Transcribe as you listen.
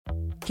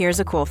Here's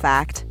a cool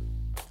fact.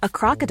 A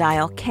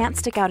crocodile can't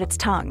stick out its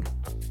tongue.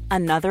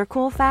 Another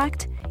cool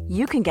fact,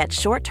 you can get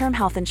short-term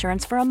health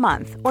insurance for a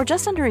month or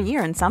just under a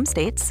year in some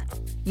states.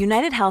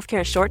 United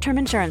Healthcare short-term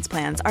insurance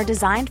plans are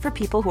designed for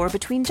people who are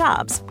between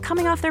jobs,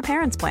 coming off their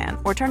parents' plan,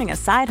 or turning a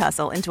side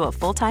hustle into a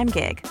full-time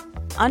gig.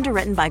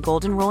 Underwritten by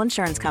Golden Rule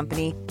Insurance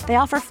Company, they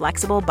offer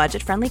flexible,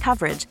 budget-friendly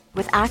coverage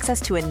with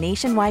access to a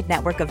nationwide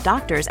network of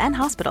doctors and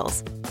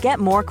hospitals. Get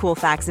more cool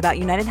facts about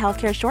United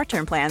Healthcare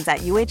short-term plans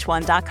at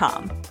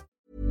uh1.com.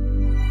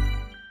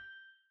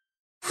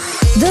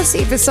 This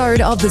episode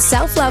of the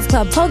Self Love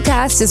Club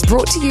podcast is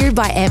brought to you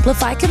by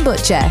Amplify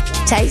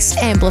Kombucha. Taste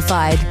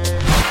amplified.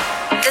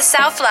 The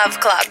Self Love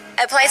Club,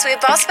 a place where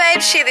boss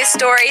babes share their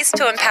stories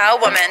to empower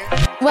women.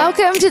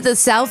 Welcome to the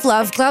Self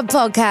Love Club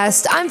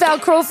podcast. I'm Val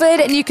Crawford,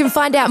 and you can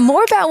find out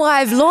more about why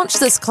I've launched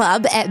this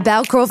club at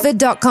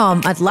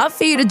valcrawford.com. I'd love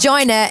for you to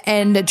join it,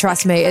 and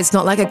trust me, it's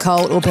not like a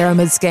cult or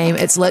pyramid scheme.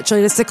 It's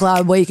literally just a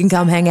club where you can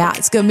come hang out.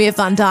 It's going to be a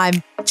fun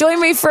time.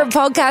 Join me for a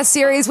podcast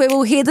series where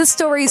we'll hear the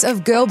stories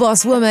of girl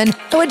boss women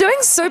who are doing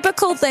super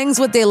cool things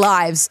with their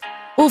lives.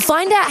 We'll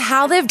find out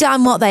how they've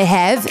done what they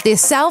have, their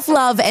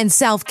self-love and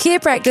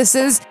self-care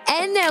practices,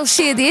 and they'll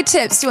share their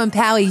tips to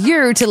empower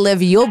you to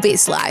live your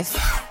best life.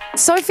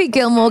 Sophie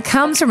Gilmour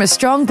comes from a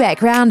strong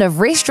background of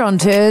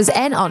restaurateurs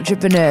and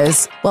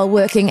entrepreneurs. While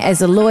working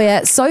as a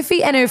lawyer,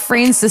 Sophie and her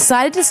friends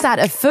decided to start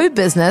a food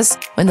business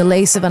when the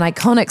lease of an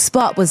iconic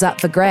spot was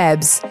up for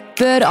grabs.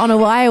 Bird on a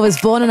Wire was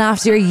born, and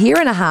after a year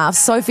and a half,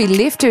 Sophie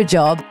left her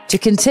job to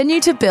continue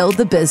to build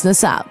the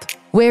business up.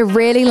 We're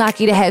really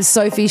lucky to have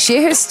Sophie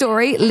share her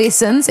story,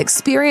 lessons,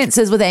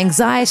 experiences with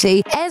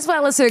anxiety, as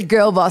well as her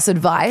girl boss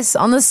advice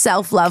on the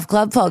Self Love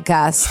Club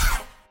podcast.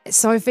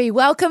 Sophie,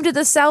 welcome to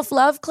the Self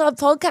Love Club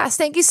podcast.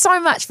 Thank you so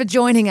much for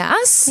joining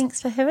us.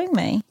 Thanks for having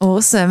me.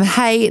 Awesome.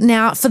 Hey,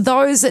 now, for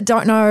those that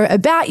don't know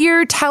about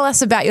you, tell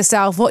us about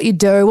yourself, what you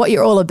do, what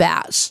you're all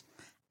about.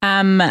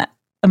 My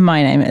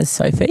name is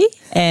Sophie,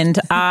 and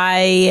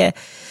I,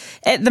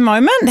 at the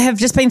moment, have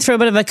just been through a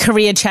bit of a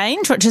career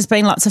change, which has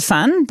been lots of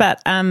fun.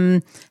 But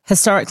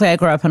historically, I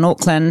grew up in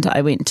Auckland.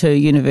 I went to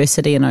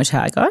university in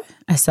Otago.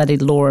 I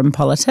studied law and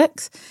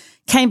politics.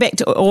 Came back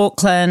to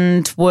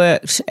Auckland,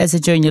 worked as a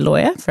junior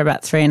lawyer for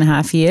about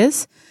 3.5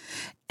 years.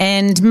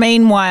 And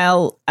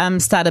meanwhile,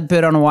 started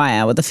Bird on a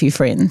Wire with a few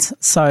friends.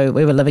 So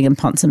we were living in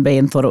Ponsonby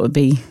and thought it would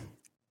be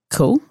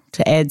cool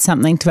to add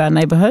something to our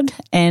neighbourhood.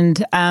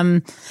 And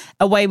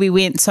away we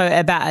went. So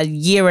about 1.5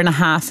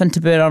 years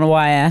into Bird on a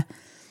Wire,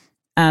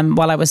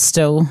 while I was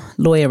still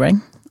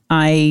lawyering,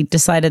 I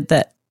decided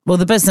that, well,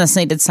 the business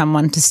needed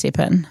someone to step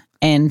in.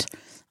 And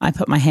I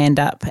put my hand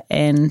up,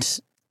 and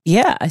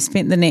yeah, I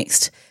spent the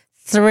next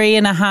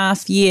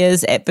 3.5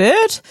 years at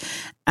Bird,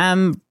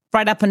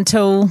 right up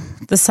until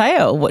the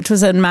sale, which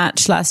was in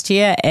March last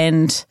year.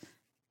 And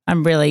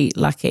I'm really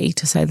lucky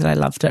to say that I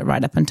loved it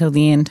right up until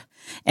the end.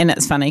 And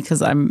it's funny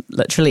because I'm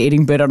literally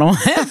eating Bird on a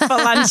Wire for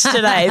lunch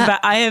today, but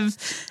I have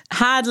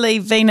hardly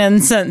been in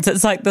since.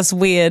 It's like this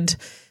weird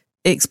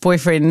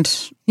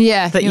ex-boyfriend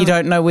that you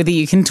don't know whether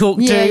you can talk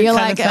to. Yeah, you're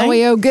like, are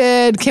we all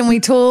good? Can we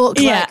talk?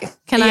 Yeah.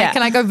 Like,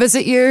 can I go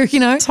visit you,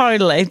 you know?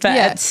 Totally. But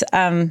it's,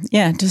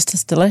 just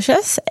as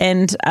delicious.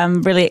 And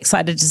I'm really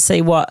excited to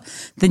see what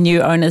the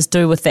new owners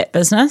do with that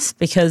business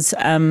because,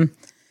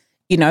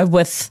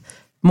 with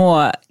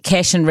more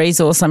cash and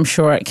resource, I'm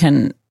sure it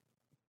can,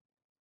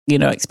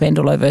 expand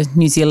all over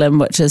New Zealand,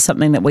 which is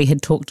something that we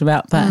had talked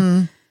about,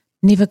 but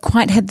never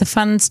quite had the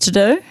funds to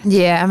do.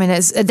 Yeah, I mean,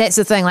 that's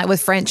the thing, like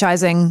with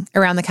franchising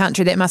around the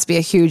country, that must be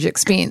a huge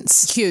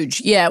expense.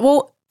 Huge, yeah.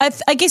 Well,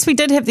 I guess we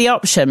did have the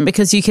option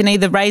because you can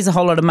either raise a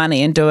whole lot of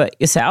money and do it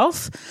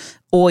yourself,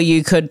 or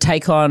you could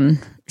take on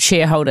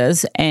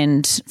shareholders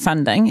and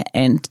funding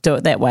and do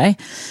it that way.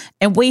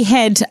 And we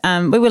had,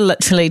 we were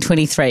literally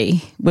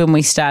 23 when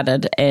we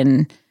started,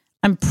 and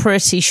I'm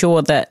pretty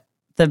sure that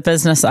the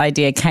business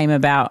idea came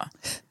about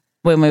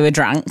when we were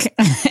drunk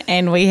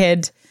and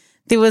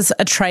there was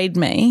a Trade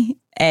Me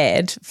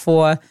ad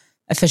for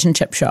a fish and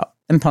chip shop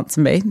in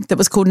Ponsonby that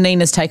was called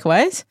Nina's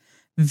Takeaways,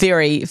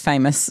 very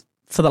famous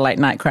for the late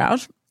night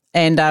crowd.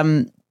 And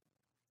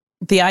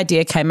the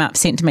idea came up,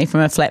 sent to me from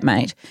a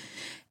flatmate,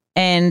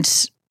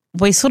 and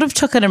we sort of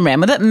took it and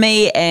ran with it.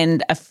 Me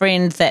and a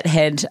friend that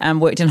had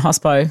worked in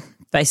hospo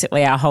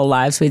basically our whole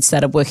lives. We'd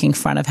started working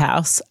front of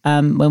house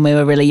when we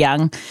were really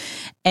young.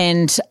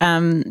 And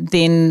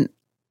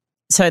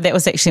so that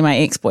was actually my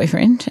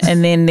ex-boyfriend.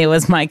 And then there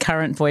was my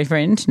current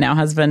boyfriend, now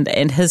husband,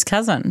 and his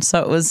cousin.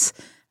 So it was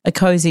a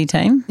cozy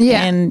team.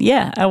 Yeah. And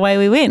away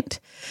we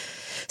went.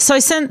 So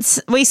since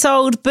we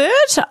sold Bird,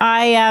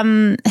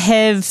 I've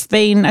set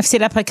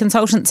up a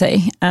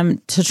consultancy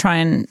to try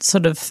and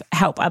sort of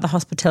help other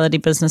hospitality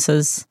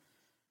businesses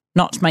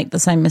not make the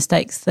same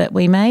mistakes that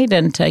we made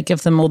and to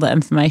give them all the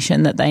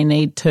information that they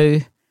need to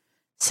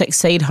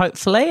succeed,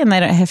 hopefully, and they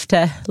don't have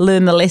to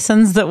learn the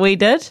lessons that we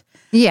did.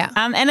 Yeah.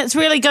 And it's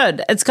really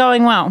good. It's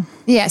going well.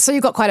 Yeah. So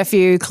you've got quite a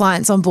few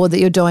clients on board that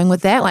you're doing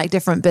with that, like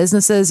different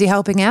businesses you're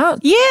helping out?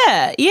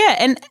 Yeah. Yeah.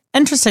 And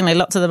interestingly,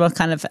 lots of them are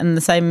kind of in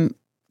the same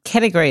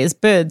category as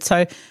Bird.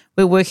 So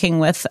we're working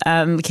with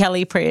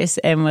Kelly Press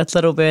and with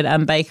Little Bird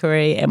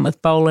Bakery and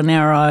with Bowl and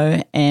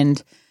Arrow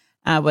and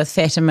with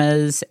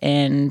Fatima's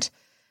and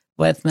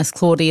with Miss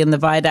Claudie and the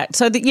Viaduct.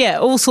 So,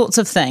 all sorts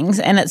of things.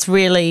 And it's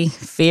really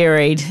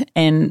varied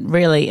and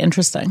really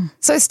interesting.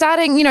 So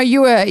starting,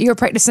 you were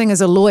practicing as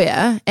a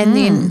lawyer and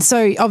then,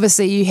 so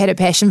obviously you had a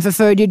passion for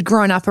food. You'd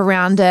grown up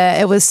around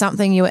it. It was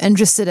something you were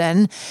interested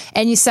in.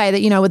 And you say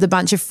that, with a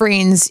bunch of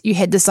friends, you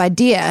had this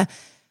idea.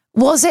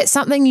 Was that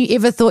something you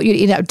ever thought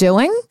you'd end up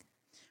doing?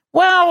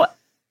 Well,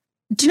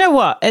 do you know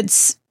what?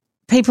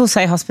 People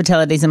say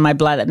hospitality's in my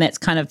blood, and that's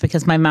kind of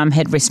because my mum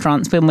had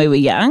restaurants when we were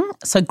young.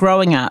 So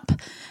growing up,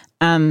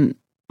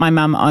 my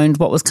mum owned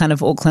what was kind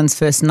of Auckland's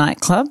first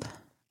nightclub.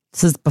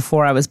 This is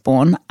before I was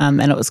born,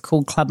 and it was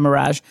called Club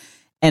Mirage.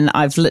 And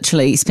I've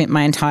literally spent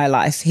my entire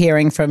life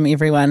hearing from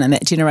everyone in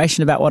that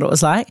generation about what it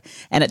was like.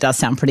 And it does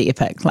sound pretty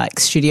epic, like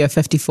Studio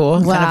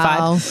 54 kind of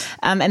vibe.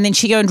 And then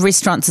she owned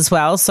restaurants as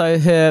well. So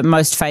her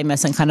most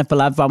famous and kind of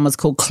beloved one was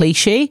called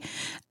Clichy.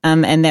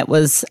 And that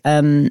was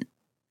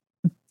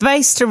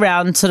based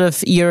around sort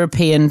of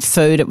European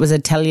food. It was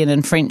Italian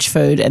and French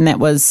food. And that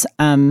was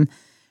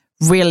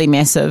really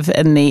massive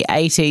in the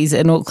 80s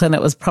in Auckland.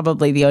 It was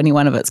probably the only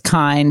one of its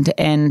kind.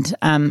 And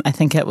I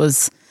think it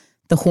was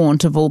the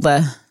haunt of all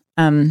the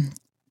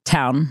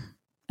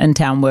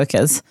town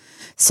workers.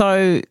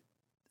 So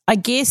I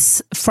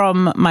guess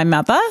from my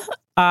mother,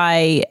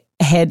 I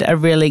had a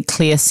really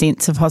clear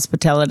sense of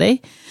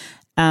hospitality.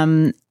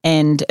 And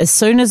as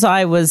soon as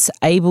I was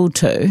able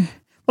to,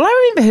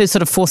 I remember her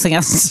sort of forcing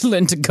us to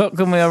learn to cook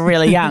when we were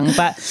really young,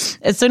 but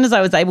as soon as I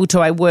was able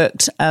to, I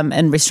worked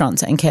in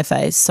restaurants and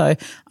cafes. So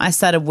I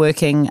started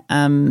working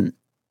in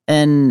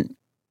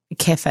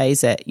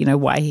cafes at,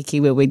 Waiheke,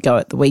 where we'd go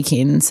at the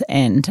weekends,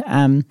 and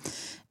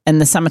in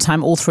the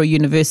summertime all through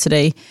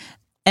university.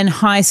 In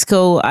high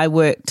school, I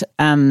worked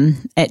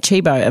at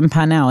Chibo in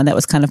Parnell, and that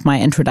was kind of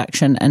my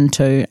introduction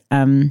into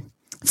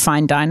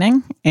fine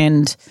dining.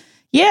 And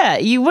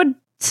you would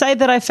say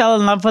that I fell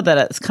in love with it.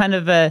 It's kind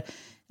of an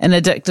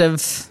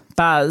addictive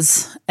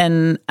buzz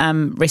in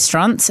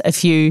restaurants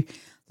if you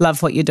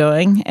love what you're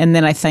doing. And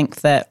then I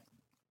think that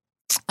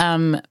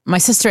my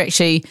sister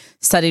actually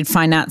studied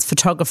fine arts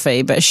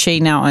photography, but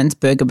she now owns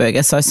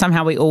Burger. So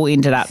somehow we all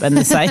ended up in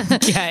the same game.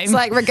 It's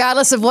like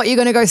regardless of what you're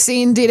going to go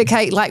see and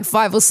dedicate like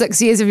 5 or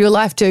 6 years of your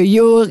life to,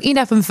 you'll end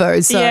up in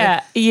food. So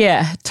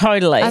yeah,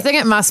 totally. I think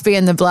it must be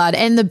in the blood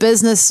and the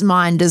business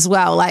mind as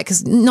well. Like,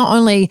 'cause not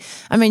only,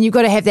 you've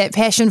got to have that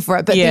passion for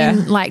it, but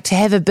then like to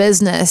have a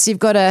business, you've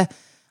got to,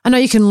 I know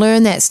you can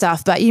learn that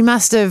stuff, but you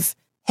must have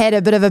had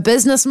a bit of a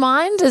business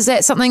mind. Is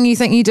that something you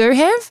think you do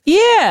have?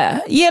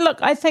 Yeah. Look,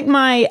 I think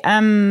my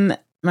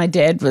my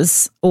dad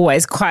was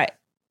always quite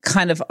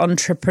kind of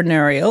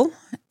entrepreneurial,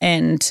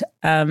 and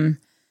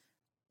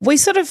we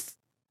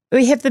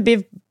have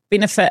the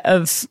benefit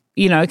of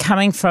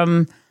coming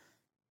from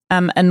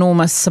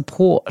enormous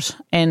support,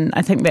 and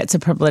I think that's a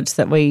privilege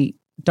that we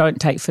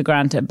don't take for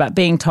granted, but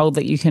being told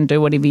that you can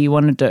do whatever you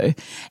want to do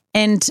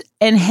and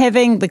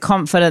having the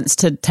confidence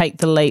to take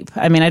the leap.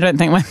 I don't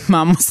think my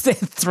mum was that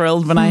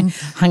thrilled when I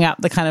hung up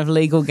the kind of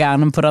legal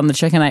gown and put on the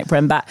chicken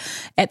apron, but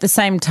at the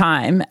same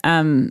time,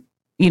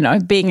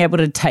 being able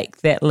to take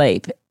that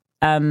leap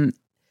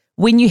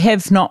when you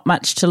have not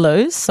much to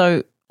lose.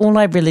 So all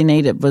I really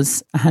needed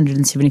was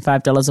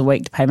 $175 a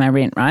week to pay my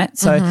rent, right?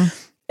 So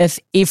if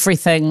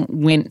everything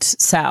went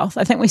south,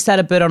 I think we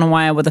started Bird on a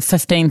Wire with a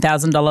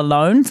 $15,000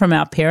 loan from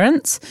our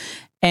parents.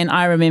 And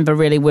I remember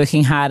really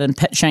working hard and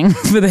pitching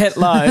for that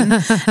loan.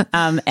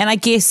 And I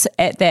guess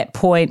at that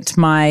point,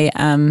 my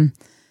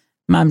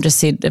mum just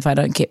said, if I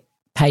don't get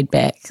paid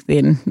back,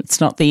 then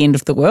it's not the end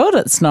of the world.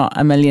 It's not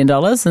 $1 million.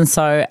 And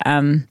so,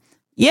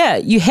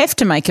 you have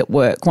to make it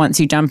work once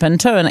you jump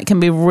into, and it can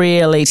be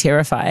really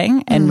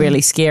terrifying and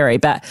really scary.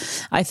 But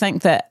I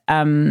think that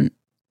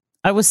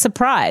I was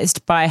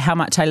surprised by how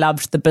much I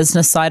loved the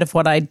business side of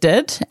what I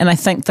did. And I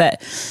think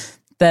that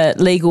the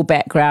legal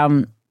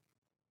background,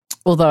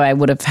 although I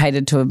would have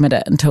hated to admit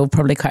it until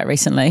probably quite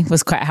recently,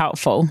 was quite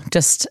helpful.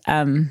 Just,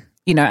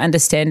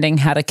 understanding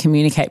how to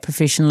communicate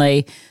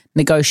professionally,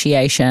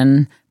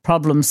 negotiation,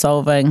 problem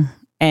solving,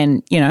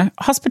 and,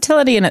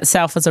 hospitality in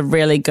itself is a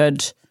really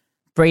good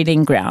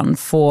breeding ground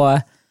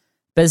for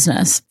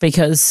business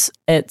because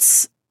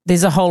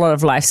there's a whole lot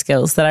of life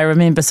skills that I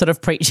remember sort of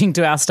preaching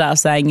to our staff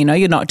saying,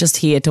 you're not just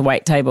here to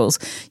wait tables.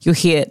 You're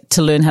here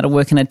to learn how to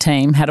work in a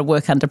team, how to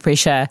work under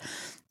pressure,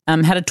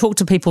 how to talk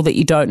to people that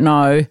you don't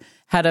know,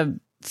 how to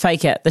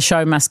fake it, the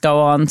show must go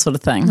on sort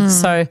of thing.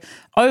 So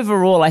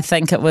overall, I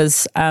think it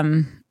was,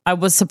 I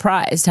was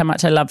surprised how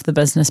much I loved the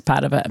business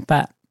part of it.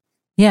 But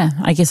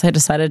I guess I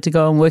decided to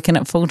go and work in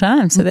it full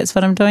time. So that's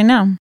what I'm doing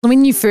now.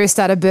 When you first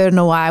started Bird on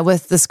a Wire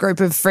with this group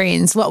of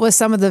friends, what were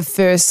some of the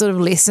first sort of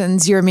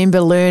lessons you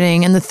remember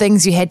learning and the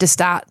things you had to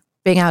start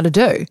being able to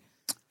do?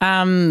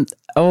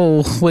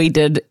 We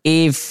did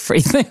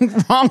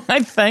everything wrong,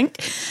 I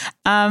think.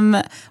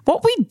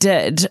 What we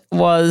did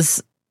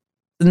was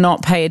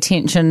not pay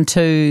attention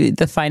to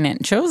the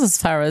financials as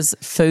far as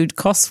food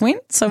costs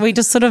went. So we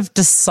just sort of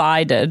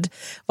decided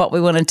what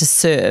we wanted to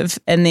serve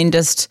and then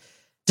just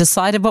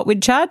decided what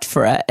we'd charge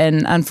for it.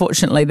 And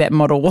unfortunately, that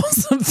model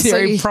wasn't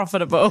very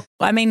profitable.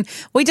 I mean,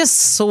 we just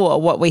saw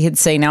what we had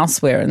seen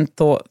elsewhere and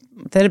thought,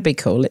 that'd be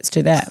cool, let's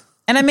do that.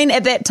 And I mean,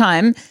 at that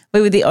time,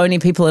 we were the only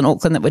people in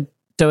Auckland that were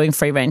doing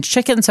free-range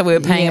chicken, so we were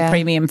paying a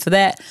premium for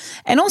that.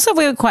 And also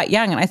we were quite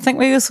young, and I think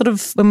we were sort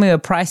of, when we were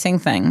pricing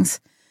things,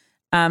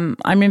 I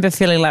remember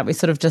feeling like we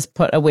sort of just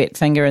put a wet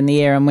finger in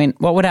the air and went,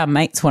 what would our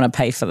mates want to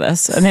pay for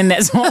this? And then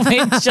that's what we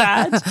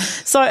charge.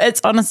 So it's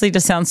honestly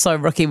just sounds so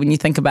rookie when you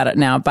think about it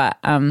now. But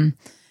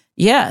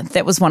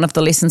that was one of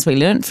the lessons we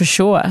learned for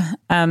sure.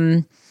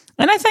 And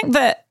I think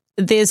that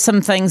there's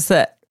some things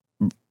that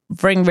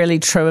ring really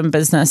true in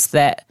business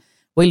that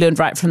we learned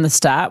right from the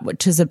start,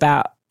 which is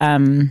about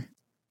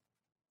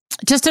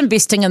just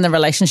investing in the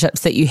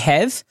relationships that you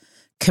have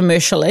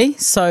commercially.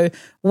 So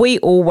we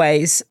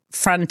always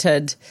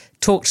fronted,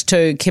 talked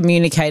to,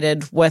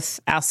 communicated with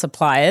our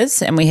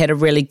suppliers, and we had a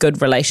really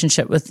good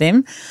relationship with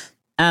them.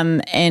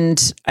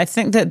 And I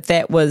think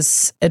that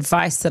was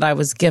advice that I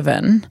was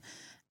given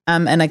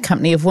in a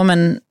Company of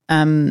Women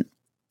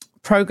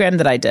program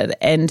that I did.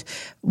 And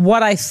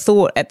what I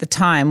thought at the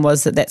time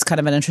was that that's kind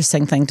of an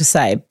interesting thing to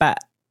say, but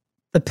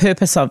the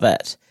purpose of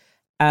it,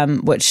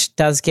 which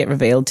does get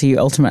revealed to you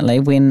ultimately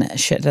when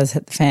shit does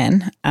hit the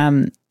fan,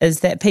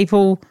 is that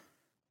people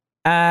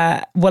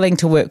are willing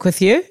to work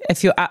with you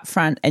if you're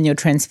upfront and you're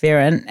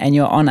transparent and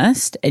you're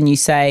honest and you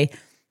say,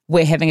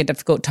 we're having a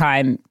difficult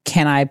time,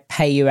 can I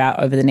pay you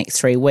out over the next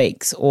 3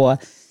 weeks? Or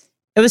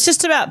it was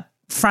just about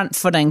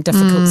front-footing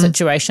difficult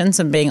situations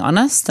and being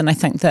honest. And I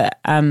think that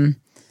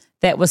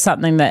that was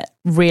something that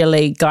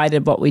really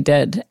guided what we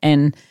did.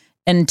 And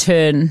in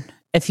turn,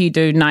 if you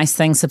do nice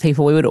things for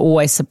people, we would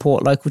always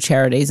support local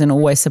charities and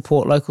always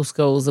support local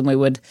schools, and we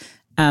would,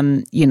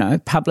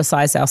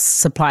 publicise our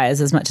suppliers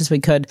as much as we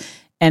could.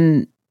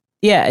 And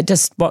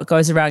just what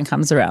goes around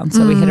comes around.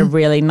 So we had a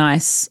really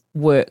nice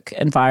work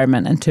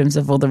environment in terms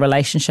of all the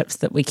relationships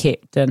that we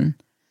kept, and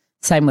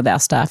same with our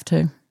staff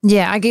too.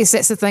 Yeah, I guess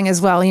that's the thing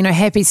as well.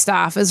 Happy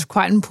staff is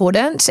quite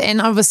important,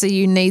 and obviously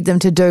you need them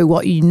to do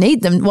what you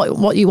need them,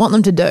 what you want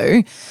them to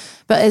do.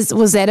 But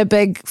was that a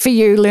big, for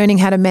you, learning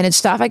how to manage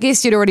staff? I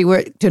guess you'd already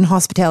worked in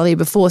hospitality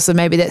before, so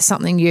maybe that's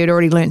something you'd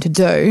already learned to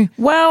do.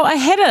 Well, I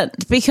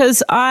hadn't,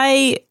 because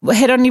I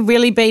had only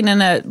really been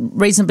in a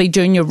reasonably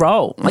junior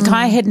role. Like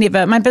I had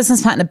never, my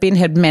business partner Ben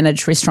had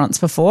managed restaurants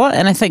before,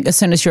 and I think as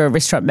soon as you're a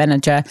restaurant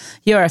manager,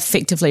 you're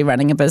effectively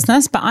running a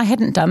business, but I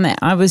hadn't done that.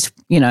 I was,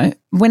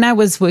 when I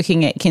was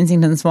working at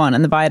Kensington Swan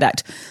in the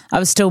Viaduct, I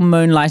was still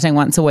moonlighting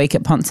once a week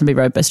at Ponsonby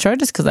Road Bistro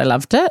just because I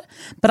loved it,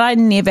 but I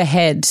never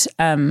had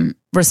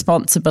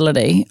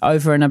responsibility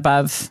over and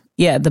above,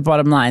 the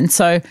bottom line.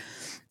 So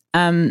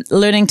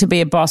learning to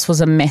be a boss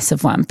was a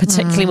massive one,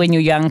 particularly when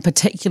you're young,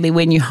 particularly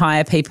when you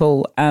hire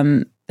people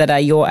that are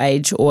your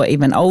age or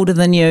even older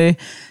than you.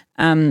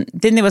 Then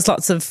there was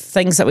lots of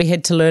things that we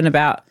had to learn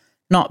about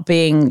not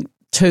being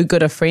too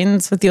good of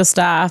friends with your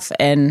staff.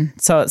 And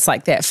so it's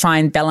like that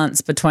fine balance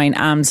between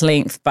arm's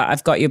length, but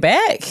I've got your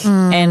back.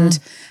 And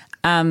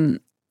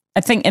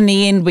I think in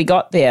the end we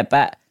got there,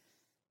 but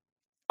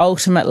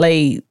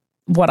ultimately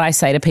what I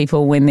say to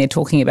people when they're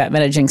talking about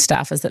managing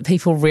staff is that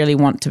people really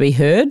want to be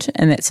heard,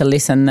 and that's a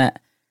lesson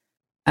that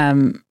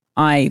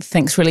I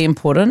think is really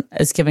important,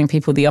 is giving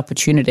people the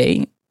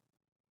opportunity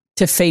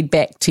to feed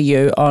back to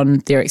you on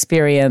their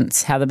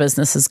experience, how the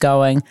business is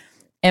going,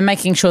 and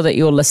making sure that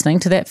you're listening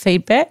to that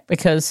feedback,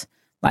 because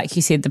like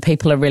you said, the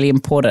people are really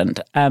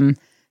important.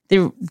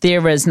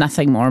 There is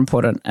nothing more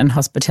important in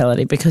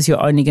hospitality, because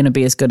you're only going to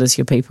be as good as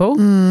your people.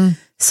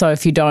 So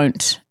if you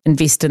don't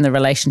invest in the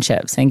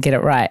relationships and get it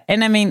right.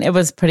 And I mean, it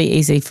was pretty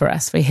easy for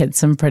us. We had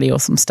some pretty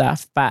awesome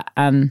stuff. But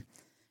then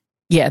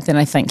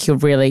I think you're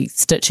really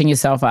stitching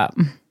yourself up.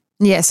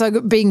 Yeah, so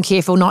being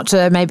careful not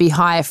to maybe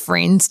hire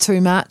friends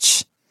too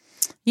much.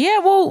 Yeah,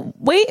 well,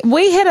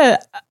 we had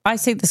I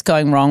see this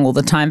going wrong all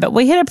the time, but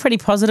we had a pretty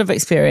positive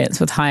experience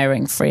with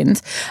hiring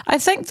friends. I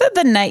think that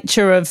the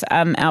nature of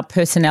our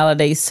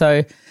personalities,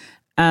 so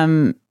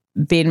Ben,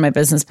 my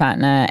business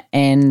partner,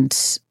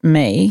 and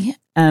me,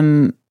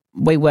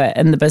 we were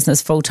in the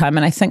business full time,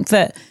 and I think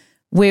that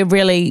we're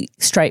really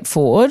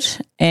straightforward.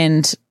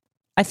 And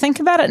I think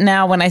about it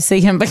now when I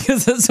see him,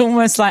 because it's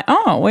almost like,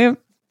 oh, we're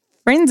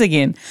friends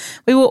again.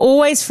 We were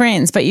always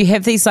friends, but you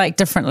have these like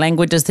different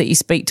languages that you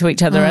speak to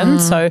each other in.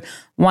 So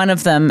one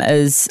of them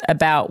is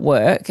about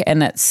work,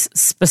 and it's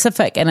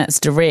specific and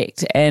it's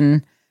direct.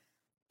 And,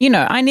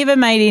 I never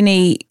made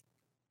any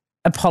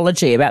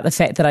apology about the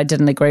fact that I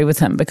didn't agree with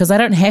him, because I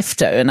don't have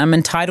to, and I'm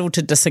entitled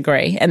to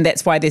disagree. And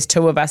that's why there's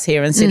two of us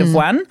here instead of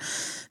one.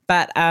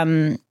 But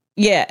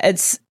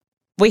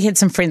we had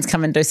some friends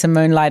come and do some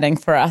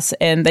moonlighting for us,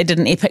 and they did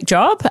an epic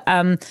job.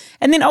 And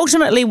then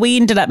ultimately we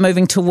ended up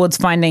moving towards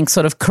finding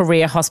sort of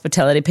career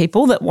hospitality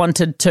people that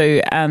wanted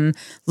to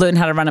learn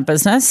how to run a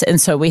business.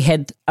 And so we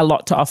had a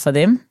lot to offer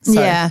them.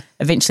 So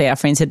eventually our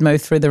friends had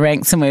moved through the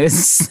ranks and we were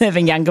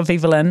having younger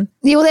people in.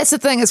 Yeah, well, that's the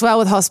thing as well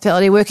with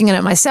hospitality, working in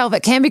it myself.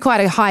 It can be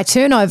quite a high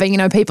turnover. You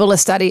know, people are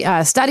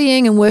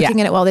studying and working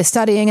in it while they're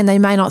studying, and they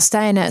may not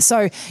stay in it.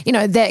 So, you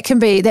know,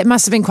 that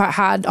must have been quite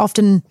hard,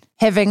 often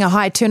having a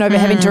high turnover,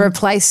 having to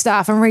replace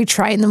staff and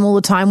retrain them all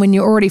the time when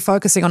you're already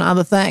focusing on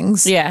other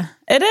things. Yeah,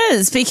 it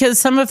is, because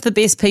some of the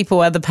best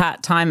people are the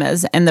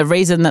part-timers, and the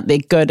reason that they're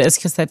good is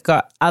because they've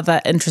got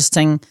other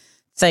interesting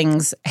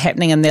things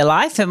happening in their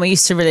life. And we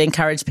used to really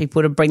encourage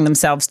people to bring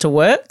themselves to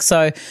work.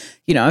 So,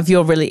 you know, if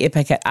you're really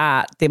epic at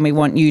art, then we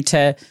want you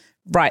to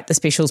write the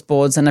specials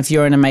boards, and if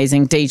you're an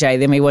amazing DJ,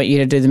 then we want you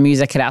to do the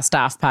music at our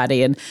staff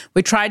party. And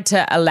we tried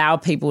to allow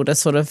people to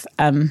sort of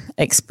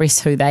express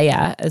who they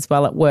are as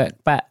well at work,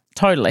 but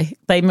totally,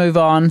 they move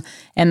on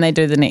and they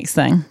do the next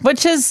thing,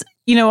 which is,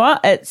 you know what,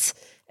 it's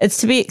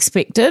to be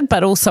expected.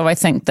 But also I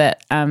think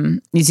that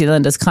New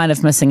Zealand is kind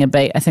of missing a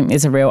beat. I think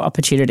there's a real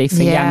opportunity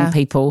for young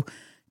people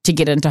to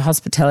get into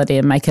hospitality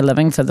and make a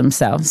living for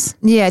themselves.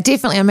 Yeah,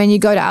 definitely. I mean, you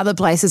go to other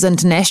places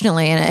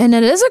internationally, and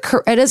it is a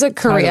career.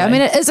 Totally. I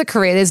mean, it is a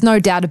career. There's no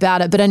doubt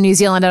about it. But in New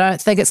Zealand, I don't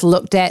think it's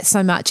looked at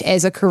so much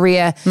as a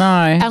career.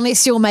 No,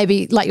 unless you're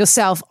maybe like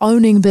yourself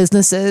owning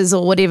businesses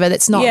or whatever.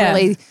 That's not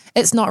really.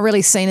 It's not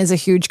really seen as a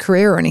huge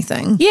career or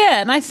anything.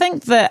 Yeah, and I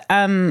think that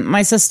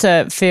my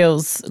sister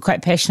feels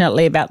quite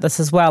passionately about this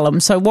as well.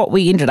 So what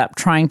we ended up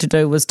trying to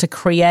do was to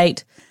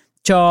create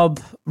job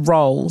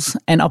roles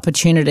and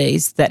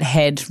opportunities that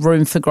had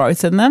room for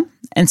growth in them.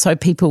 And so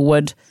people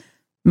would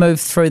move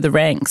through the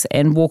ranks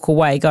and walk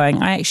away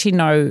going, I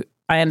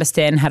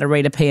understand how to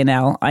read a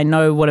P&L. I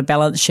know what a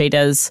balance sheet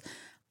is.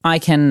 I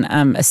can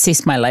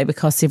assess my labour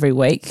costs every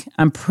week.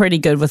 I'm pretty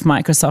good with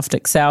Microsoft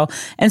Excel.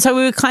 And so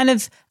we were kind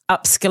of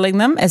upskilling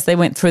them as they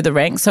went through the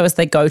ranks. So as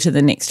they go to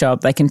the next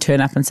job, they can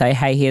turn up and say,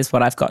 hey, here's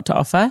what I've got to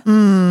offer,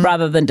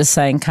 rather than just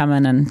saying, come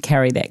in and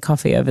carry that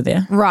coffee over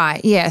there.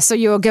 Right, yeah. So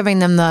you're giving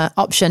them the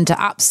option to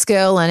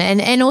upskill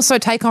and also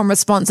take on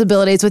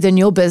responsibilities within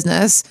your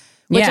business,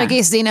 which I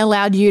guess then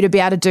allowed you to be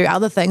able to do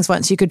other things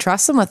once you could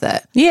trust them with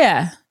it.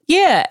 Yeah.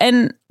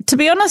 And to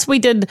be honest, we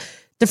did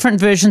different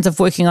versions of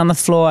working on the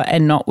floor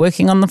and not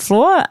working on the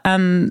floor.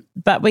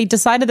 But we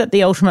decided that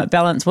the ultimate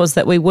balance was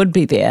that we would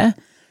be there.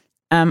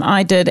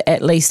 I did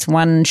at least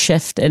one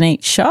shift in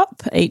each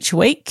shop each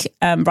week,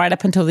 right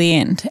up until the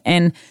end.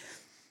 And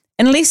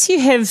unless you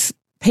have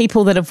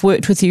people that have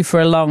worked with you for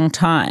a long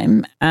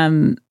time,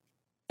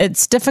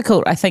 it's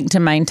difficult, I think, to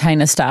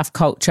maintain a staff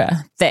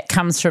culture that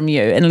comes from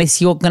you unless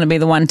you're going to be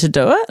the one to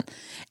do it.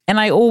 And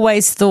I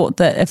always thought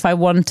that if I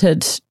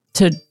wanted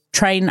to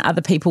train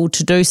other people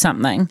to do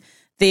something,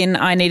 then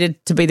I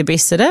needed to be the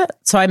best at it.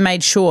 So I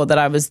made sure that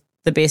I was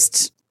the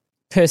best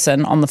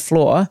person on the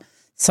floor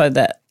so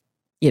that,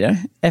 you know,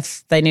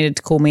 if they needed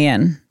to call me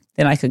in,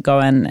 then I could go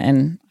in,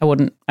 and I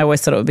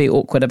always thought it would be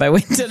awkward if I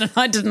went in and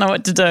I didn't know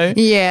what to do.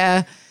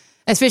 Yeah.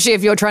 Especially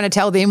if you're trying to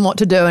tell them what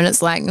to do and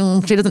it's like,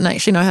 she doesn't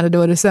actually know how to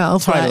do it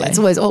herself. Totally. Right? It's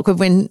always awkward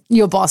when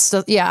your boss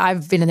does. Yeah,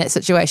 I've been in that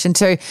situation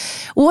too.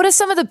 What are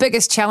some of the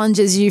biggest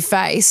challenges you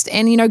faced?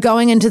 And, you know,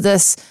 going into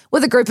this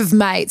with a group of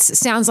mates, it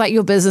sounds like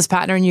your business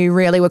partner and you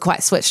really were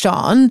quite switched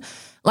on.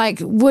 Like,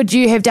 would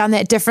you have done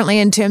that differently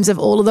in terms of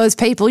all of those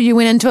people you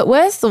went into it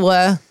with,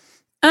 or?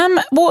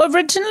 Well,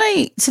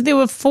 originally, so there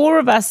were 4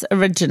 of us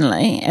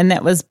originally, and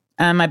that was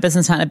my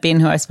business partner, Ben,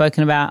 who I've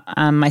spoken about,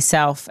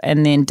 myself,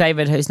 and then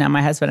David, who's now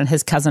my husband, and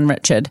his cousin,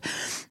 Richard.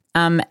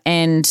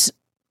 And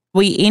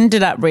we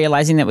ended up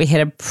realising that we had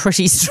a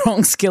pretty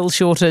strong skill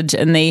shortage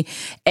in the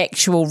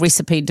actual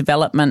recipe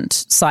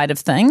development side of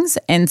things.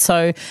 And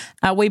so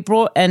we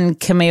brought in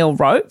Camille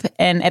Rope,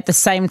 and at the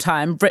same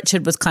time,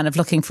 Richard was kind of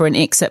looking for an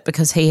exit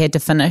because he had to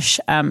finish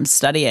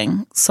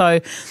studying. So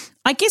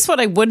I guess what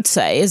I would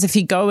say is if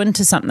you go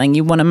into something,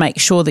 you want to make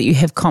sure that you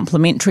have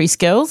complementary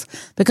skills,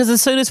 because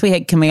as soon as we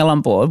had Camille on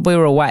board, we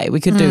were away.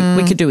 We could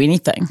do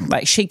anything.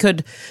 Like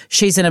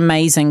she's an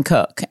amazing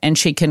cook, and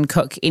she can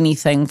cook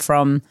anything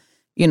from,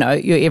 you know,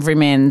 your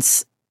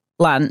everyman's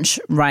lunch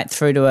right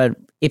through to a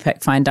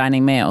epic fine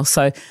dining meal.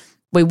 So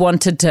we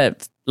wanted to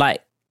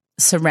like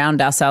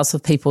surround ourselves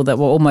with people that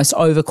were almost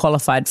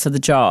overqualified for the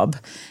job.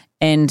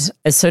 And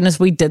as soon as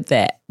we did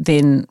that,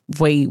 then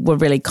we were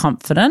really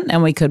confident,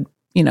 and we could,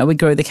 you know, we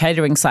grew the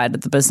catering side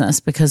of the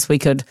business because we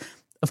could,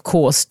 of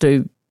course,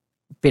 do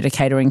better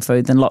catering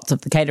food than lots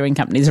of the catering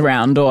companies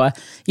around. Or,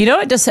 you know,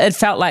 it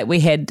felt like we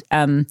had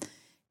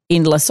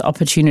endless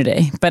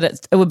opportunity, but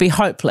it would be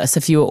hopeless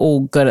if you were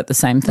all good at the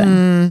same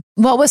thing.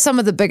 What were some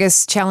of the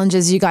biggest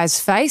challenges you guys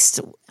faced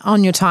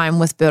on your time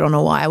with Bird on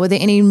a Wire? Were there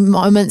any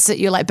moments that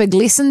you like big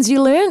lessons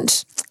you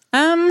learnt?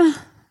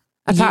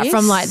 Apart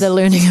from like the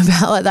learning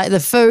about like the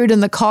food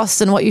and the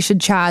cost and what you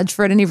should charge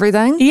for it and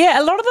everything? Yeah,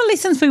 a lot of the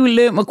lessons we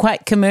learnt were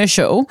quite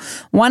commercial.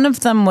 One of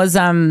them was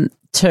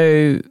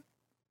to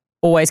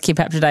always keep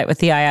up to date with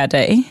the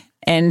IRD.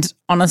 And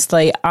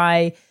honestly,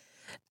 I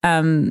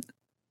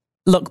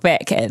look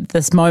back at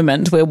this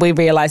moment where we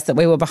realised that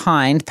we were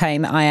behind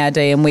paying the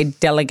IRD and we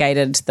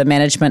delegated the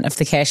management of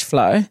the cash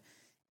flow,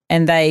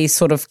 and they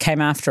sort of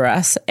came after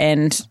us,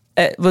 and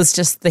it was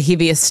just the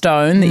heaviest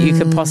stone that you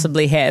could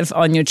possibly have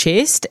on your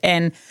chest.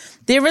 And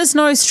there is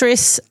no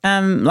stress,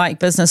 like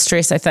business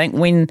stress, I think,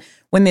 when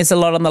there's a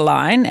lot on the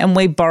line. And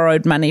we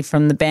borrowed money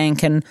from the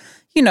bank, and,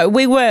 you know,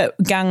 we were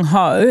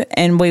gung-ho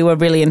and we were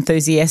really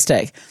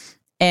enthusiastic.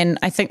 And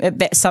I think that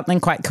that's something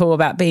quite cool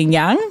about being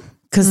young,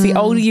 because the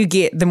older you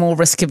get, the more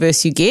risk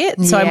averse you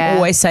get. So I'm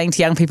always saying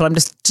to young people, I'm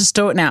just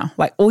do it now.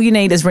 Like, all you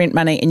need is rent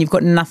money and you've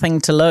got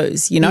nothing to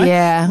lose, you know?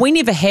 Yeah. We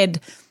never had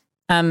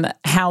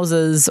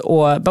houses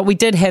but we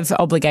did have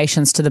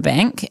obligations to the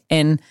bank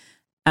and,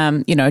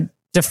 you know,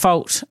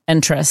 default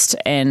interest.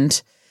 And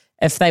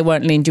if they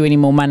won't lend you any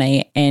more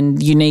money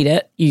and you need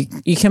it,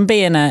 you can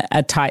be in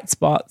a tight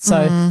spot.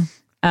 So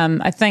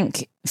I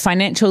think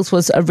financials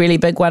was a really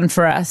big one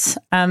for us.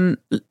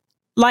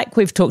 Like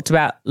we've talked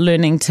about,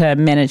 learning to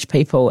manage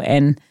people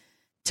and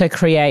to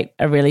create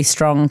a really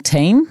strong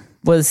team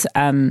was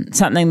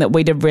something that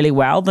we did really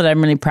well, that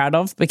I'm really proud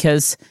of,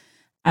 because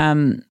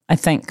I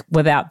think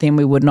without them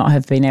we would not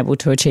have been able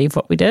to achieve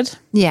what we did.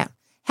 Yeah.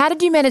 How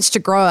did you manage to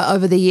grow it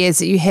over the years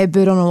that you had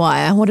Bird on a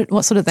Wire?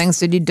 What sort of things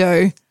did you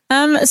do?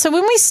 So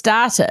when we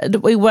started,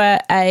 we were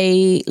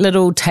a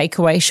little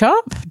takeaway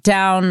shop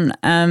down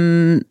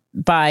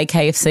by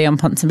KFC on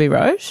Ponsonby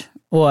Road,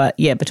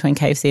 between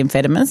KFC and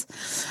Fatima's.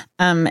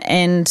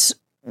 And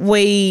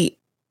we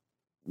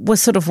were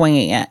sort of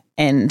winging it.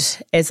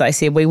 And as I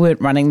said, we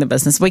weren't running the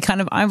business.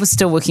 I was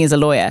still working as a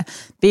lawyer.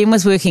 Ben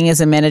was working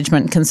as a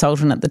management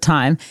consultant at the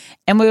time.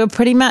 And we were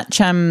pretty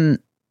much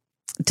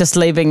just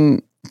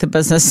leaving the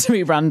business to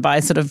be run by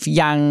sort of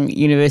young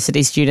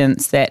university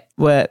students that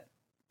were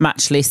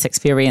much less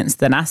experienced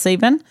than us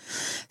even.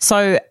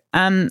 So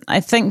I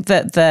think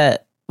that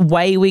the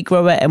way we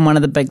grew it, and one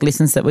of the big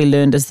lessons that we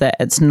learned, is that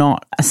it's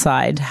not a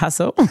side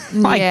hustle.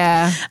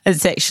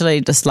 It's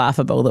actually just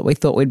laughable that we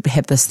thought we'd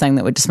have this thing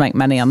that would just make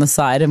money on the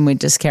side and we'd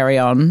just carry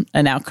on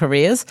in our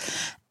careers.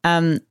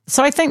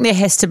 So I think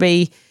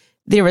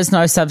there is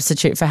no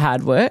substitute for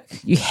hard work.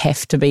 You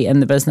have to be in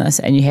the business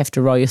and you have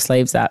to roll your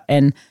sleeves up.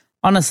 And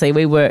honestly,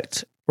 we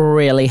worked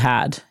really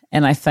hard.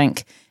 And I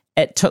think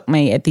it took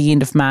me at the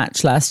end of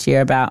March last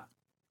year about,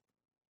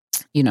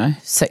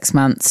 6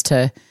 months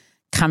to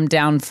come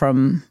down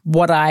from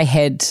what I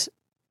had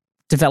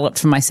developed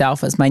for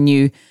myself as my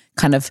new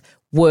kind of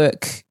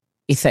work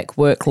ethic,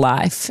 work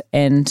life.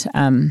 And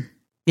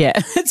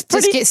it's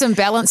pretty... Just get some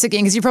balance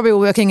again, because you're probably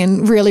working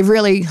in really,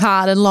 really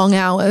hard and long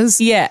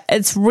hours. Yeah,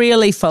 it's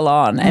really full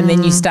on. And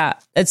then you start,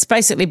 it's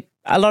basically,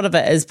 a lot of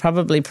it is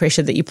probably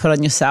pressure that you put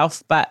on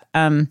yourself. But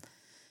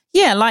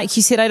like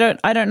you said,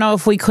 I don't know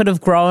if we could have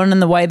grown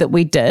in the way that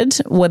we did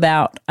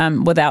without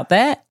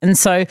that. And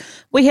so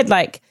we had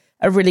like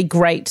a really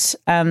great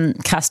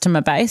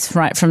customer base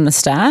right from the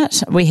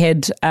start. We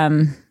had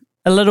a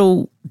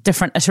little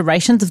different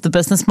iterations of the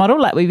business model.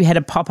 Like we had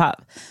a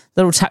pop-up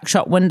little tuck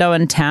shop window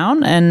in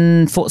town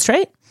in Fort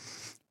Street.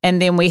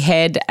 And then we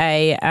had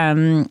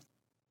a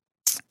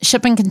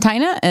shipping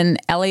container in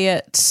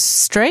Elliott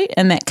Street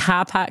in that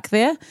car park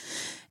there.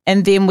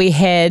 And then we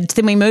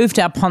moved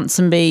our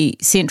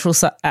Ponsonby Central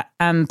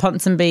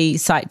Ponsonby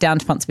site down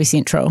to Ponsonby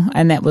Central,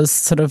 and that was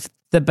sort of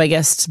the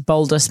biggest,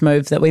 boldest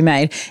move that we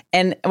made.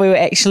 And we were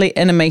actually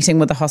in a meeting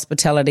with a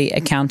hospitality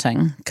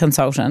accounting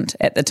consultant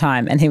at the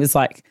time, and he was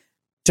like,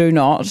 "Do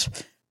not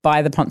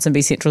buy the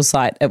Ponsonby Central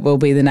site; it will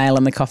be the nail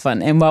in the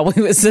coffin." And while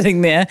we were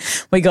sitting there,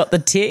 we got the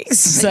text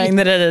saying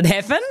that it had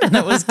happened and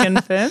it was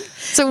confirmed.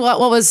 So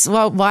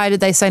why did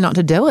they say not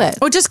to do it?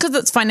 Well, just because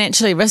it's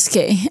financially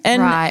risky.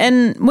 And Right.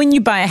 and when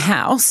you buy a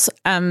house,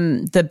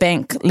 the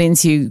bank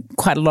lends you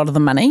quite a lot of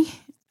the money.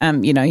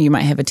 You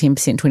might have a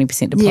 10%,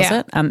 20%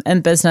 deposit. Yeah.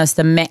 In business,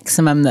 the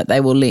maximum that they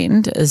will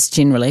lend is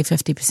generally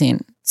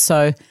 50%.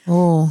 So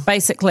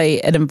basically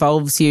it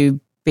involves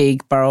you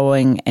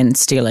borrowing and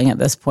stealing at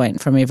this point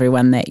from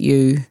everyone that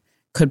you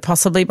could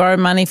possibly borrow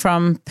money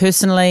from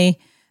personally.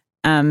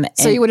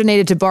 So you would have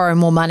needed to borrow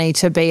more money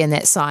to be in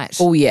that site.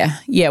 Oh, yeah.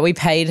 Yeah, we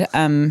paid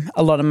a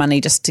lot of money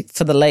just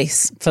for the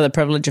lease, for the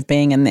privilege of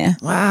being in there.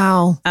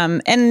 Wow.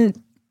 And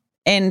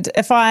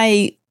if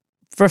I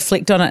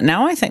reflect on it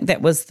now, I think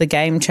that was the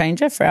game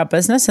changer for our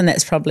business, and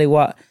that's probably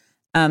what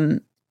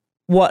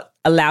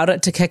allowed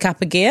it to kick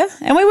up a gear.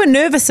 And we were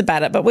nervous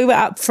about it, but we were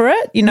up for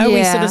it.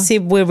 We sort of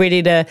said we're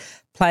ready to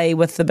play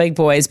with the big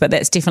boys, but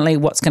that's definitely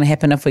what's going to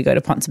happen if we go to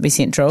Ponsonby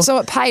Central. So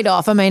it paid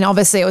off. I mean,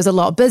 obviously it was a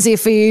lot busier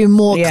for you,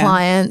 more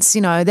clients,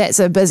 that's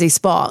a busy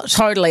spot.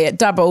 Totally. It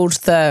doubled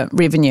the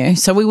revenue.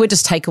 So we were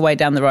just takeaway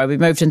down the road. We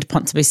moved into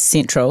Ponsonby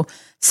Central.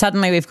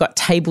 Suddenly we've got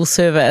table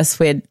service.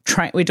 We're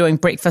doing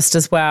breakfast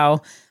as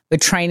well. We're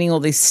training all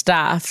these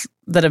staff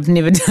that have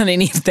never done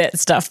any of that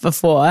stuff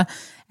before,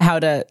 how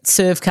to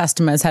serve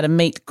customers, how to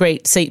meet,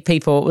 greet, seat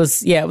people.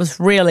 It was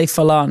really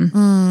full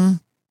on.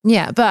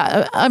 Yeah,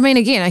 but I mean,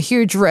 again, a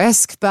huge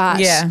risk,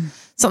 but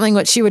something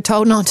which you were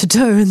told not to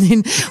do, and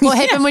then what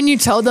happened when you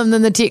told them?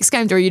 Then the text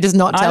came through. You just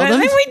not tell them. I don't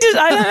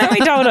think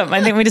we told them.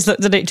 I think we just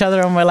looked at each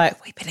other and we're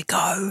like, we better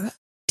go.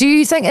 Do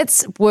you think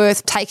it's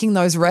worth taking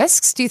those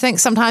risks? Do you think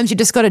sometimes you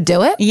just got to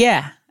do it?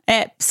 Yeah,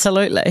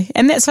 absolutely.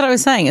 And that's what I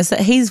was saying, is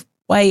that he's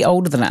way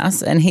older than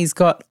us and he's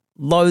got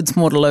loads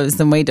more to lose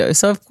than we do.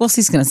 So of course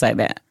he's going to say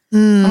that.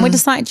 And we're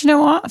just like, do you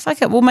know what?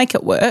 Fuck it, we'll make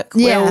it work.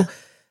 Yeah.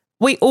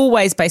 We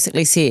always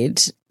basically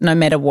said, no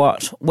matter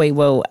what, we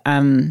will,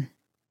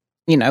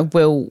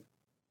 we'll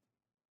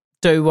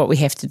do what we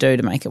have to do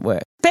to make it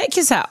work. Back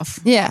yourself.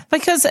 Yeah.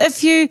 Because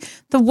the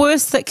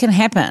worst that can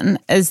happen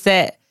is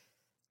that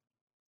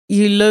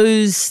you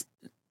lose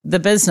the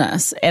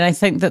business. And I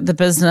think that the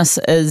business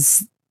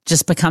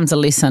just becomes a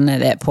lesson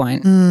at that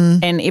point.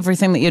 And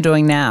everything that you're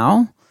doing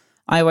now,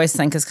 I always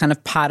think is kind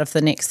of part of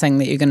the next thing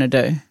that you're going to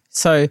do.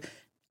 So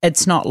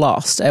it's not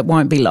lost. It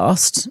won't be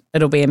lost.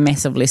 It'll be a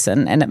massive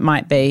lesson, and it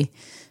might be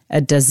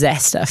a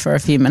disaster for a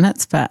few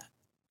minutes, but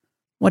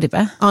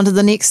whatever. On to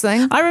the next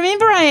thing. I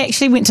remember I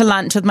actually went to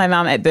lunch with my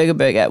mum at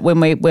Burger when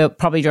we were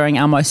probably during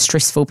our most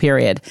stressful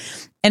period.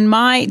 And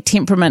my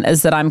temperament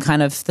is that I'm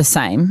kind of the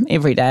same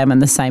every day. I'm in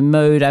the same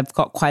mood. I've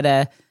got quite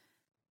a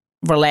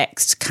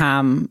relaxed,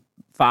 calm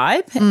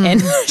vibe.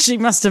 And she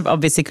must have,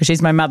 obviously, because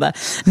she's my mother,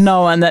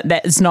 known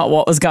that is not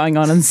what was going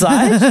on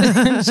inside.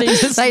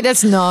 They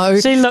just know.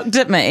 She looked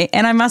at me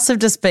and I must have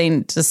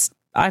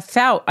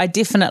I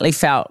definitely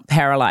felt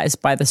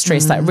paralyzed by the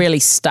stress, like really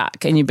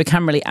stuck, and you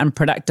become really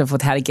unproductive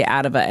with how to get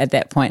out of it at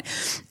that point.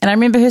 And I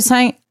remember her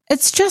saying,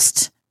 it's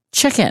just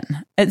chicken.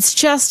 It's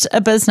just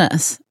a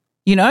business.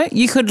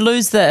 You could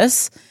lose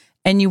this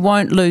and you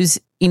won't lose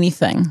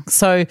anything.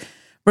 So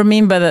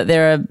remember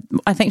that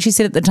I think she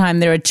said at the time,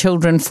 there are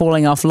children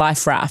falling off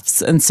life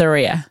rafts in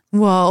Syria.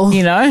 Whoa.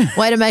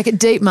 Way to make it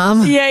deep,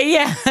 Mum.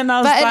 Yeah. And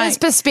I was But it's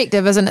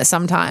perspective, isn't it,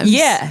 sometimes?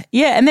 Yeah.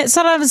 And that's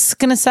what I was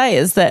going to say,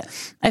 is that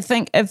I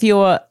think if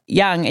you're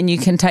young and you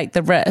can take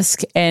the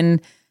risk,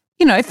 and,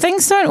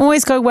 things don't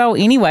always go well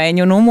anyway in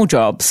your normal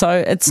job. So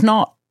it's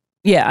not,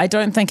 I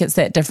don't think it's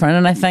that different.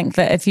 And I think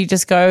that if you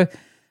just go,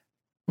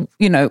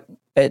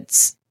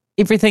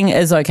 everything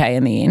is okay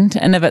in the end.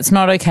 And if it's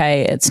not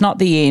okay, it's not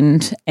the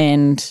end,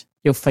 and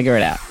you'll figure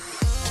it out.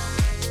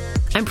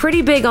 I'm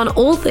pretty big on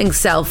all things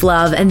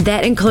self-love, and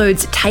that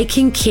includes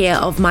taking care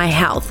of my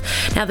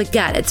health. Now, the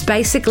gut, it's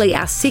basically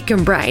our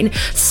second brain,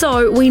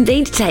 so we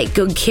need to take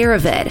good care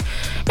of it.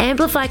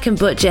 Amplify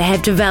Kombucha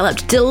have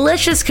developed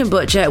delicious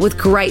kombucha with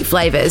great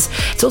flavors.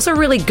 It's also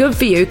really good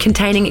for you,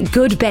 containing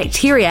good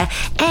bacteria,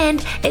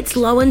 and it's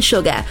low in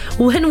sugar.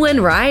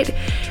 Win-win, right?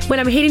 When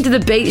I'm heading to the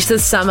beach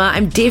this summer,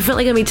 I'm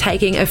definitely going to be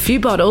taking a few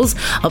bottles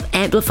of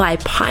Amplify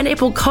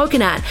Pineapple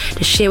Coconut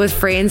to share with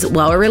friends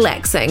while we're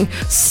relaxing.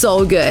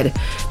 So good.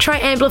 Try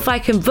Amplify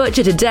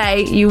Kombucha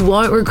today. You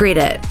won't regret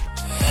it.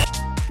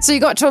 So you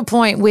got to a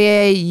point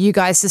where you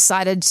guys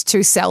decided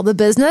to sell the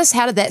business.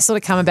 How did that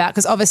sort of come about?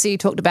 Because obviously you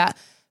talked about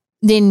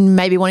then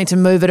maybe wanting to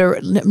move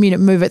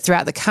it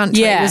throughout the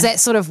country. Yeah. Was that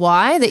sort of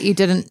why that you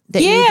could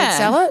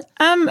sell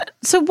it?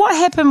 So what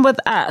happened with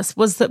us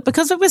was that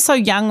because we were so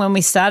young when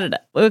we started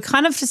it, we were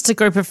kind of just a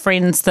group of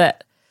friends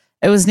that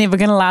it was never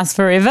going to last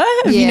forever,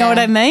 if you know what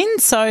I mean.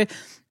 So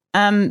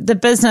the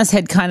business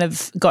had kind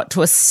of got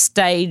to a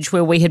stage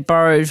where we had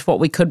borrowed what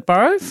we could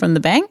borrow from the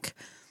bank.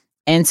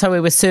 And so we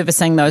were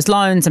servicing those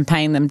loans and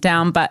paying them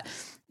down. But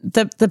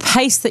the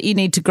pace that you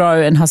need to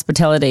grow in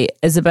hospitality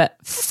is a bit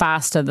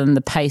faster than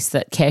the pace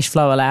that cash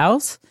flow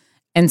allows.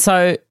 And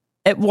so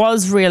it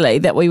was really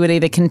that we would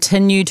either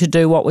continue to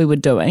do what we were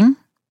doing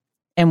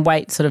and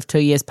wait sort of 2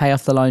 years, pay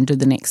off the loan, do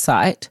the next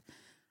site,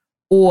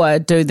 or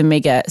do the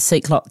mega,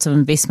 seek lots of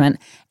investment.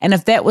 And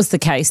if that was the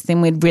case,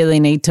 then we'd really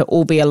need to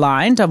all be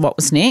aligned on what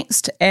was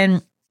next.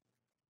 And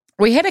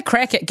we had a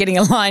crack at getting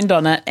aligned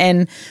on it,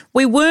 and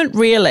we weren't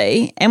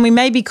really, and we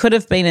maybe could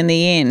have been in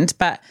the end,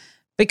 but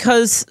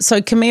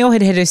so Camille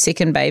had her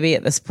second baby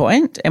at this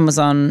point and was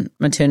on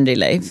maternity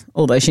leave,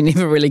 although she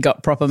never really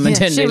got proper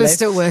maternity leave. She was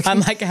still working. I'm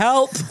like,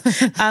 help.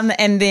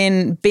 And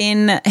then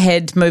Ben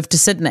had moved to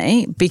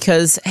Sydney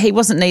because he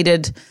wasn't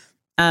needed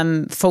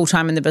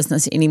full-time in the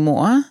business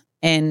anymore,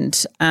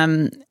 and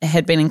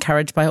had been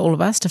encouraged by all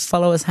of us to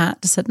follow his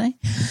heart to Sydney.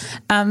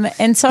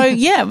 And so,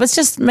 it was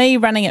just me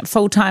running it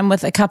full-time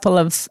with a couple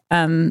of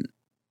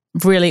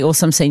really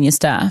awesome senior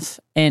staff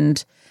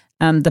and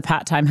the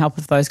part-time help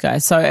of those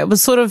guys. So it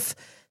was sort of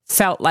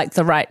felt like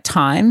the right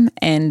time,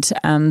 and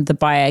the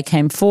buyer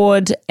came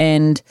forward,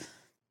 and,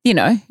 you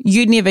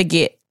never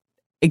get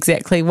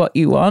exactly what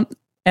you want.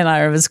 And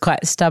I was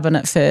quite stubborn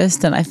at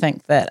first, and I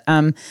think that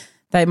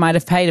they might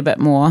have paid a bit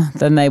more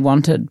than they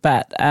wanted,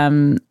 but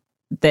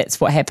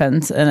that's what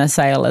happens in a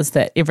sale, is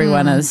that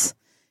everyone is,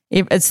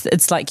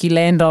 it's like you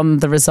land on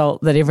the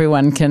result that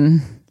everyone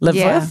can live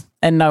with,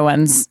 and no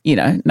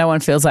one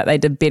feels like they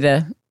did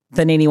better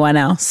than anyone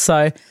else.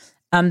 So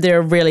they're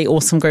a really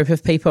awesome group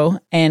of people,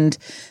 and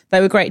they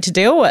were great to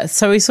deal with.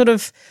 So we sort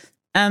of,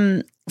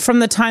 from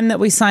the time that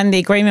we signed the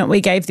agreement, we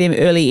gave them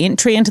early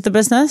entry into the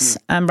business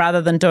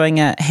rather than doing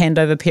a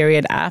handover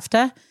period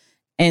after.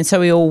 And so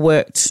we all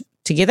worked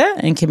together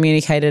and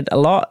communicated a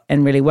lot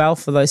and really well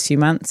for those few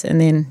months.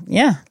 And then,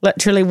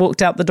 literally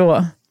walked out the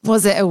door.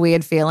 Was it a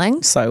weird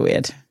feeling? So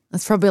weird.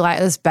 It's probably like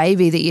this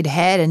baby that you'd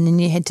had and then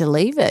you had to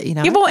leave it, you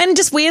know? Yeah, well, and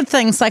just weird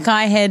things. Like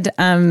I had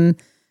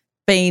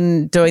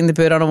been doing the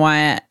Bird on a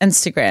Wire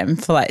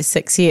Instagram for like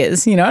 6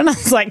 years, you know, and I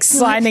was like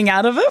signing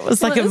out of it. It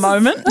was like a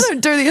moment. I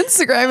don't do the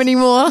Instagram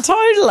anymore.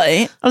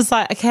 Totally. I was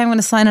like, okay, I'm going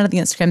to sign out of the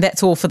Instagram.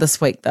 That's all for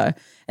this week though.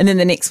 And then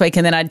the next week,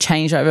 and then I'd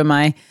change over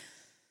my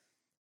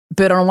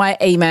Bird on a Wire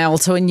email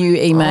to a new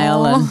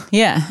email. And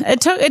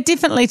it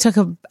definitely took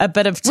a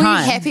bit of time. Were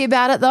you happy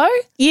about it though?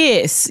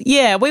 Yes.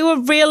 Yeah. We were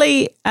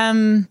really,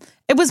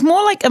 it was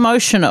more like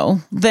emotional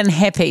than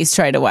happy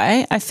straight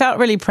away. I felt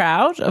really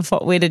proud of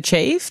what we'd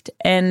achieved.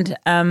 And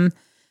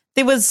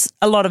there was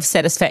a lot of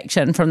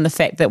satisfaction from the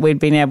fact that we'd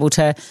been able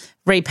to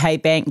repay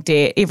bank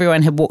debt.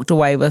 Everyone had walked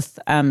away with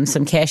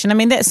some cash. And I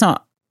mean, that's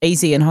not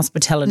easy in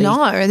hospitality.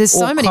 No, there's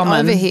so many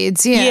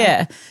overheads.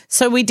 Yeah.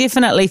 So we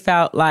definitely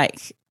felt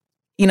like,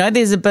 you know,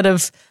 there's a bit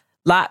of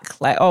luck,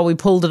 like, oh, we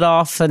pulled it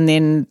off, and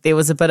then there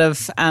was a bit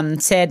of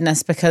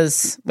sadness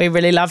because we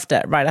really loved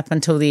it right up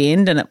until the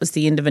end, and it was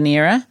the end of an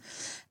era.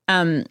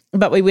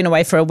 But we went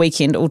away for a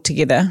weekend all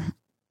together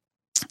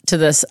to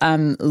this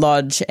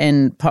lodge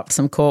and popped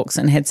some corks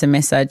and had some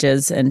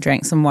massages and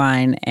drank some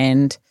wine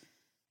and,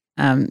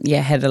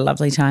 had a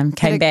lovely time.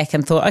 Came back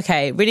and thought,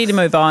 okay, ready to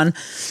move on.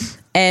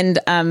 And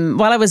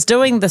while I was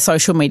doing the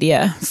social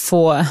media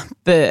for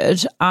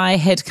Bird, I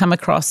had come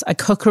across a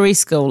cookery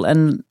school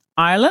in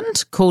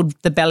Ireland called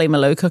the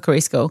Ballymaloo Cookery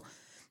School.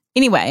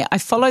 Anyway, I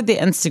followed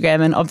their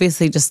Instagram and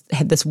obviously just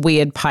had this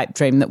weird pipe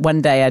dream that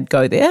one day I'd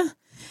go there.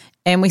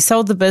 And we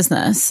sold the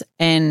business,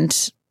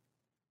 and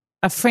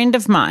a friend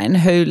of mine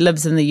who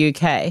lives in the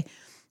UK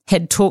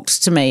had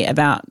talked to me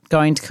about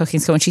going to cooking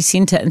school, and she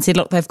sent it and said,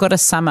 look, they've got a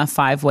summer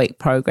 5-week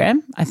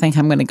program. I think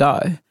I'm going to go.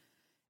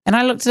 And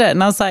I looked at it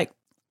and I was like,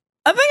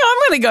 I think I'm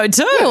going to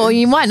go too. Yeah, well,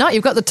 you might not.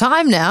 You've got the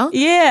time now.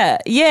 Yeah.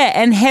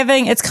 And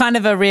it's kind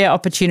of a rare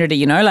opportunity,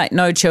 you know, like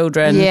no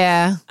children.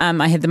 Yeah.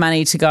 I had the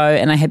money to go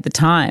and I had the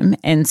time.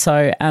 And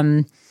so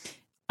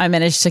I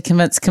managed to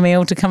convince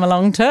Camille to come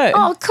along too.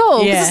 Oh, cool.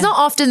 Because Yeah. it's not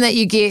often that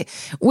you get,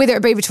 whether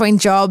it be between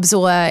jobs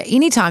or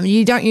any time,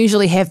 you don't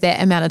usually have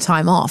that amount of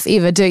time off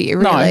ever, do you,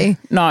 really?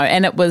 No.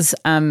 And it was,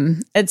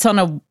 it's on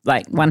a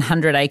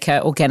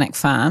 100-acre organic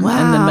farm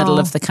in the middle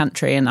of the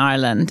country in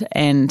Ireland.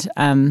 And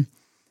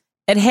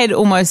it had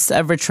almost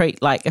a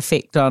retreat-like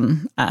effect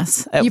on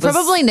us. You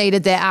probably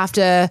needed that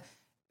after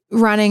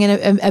running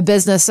a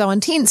business so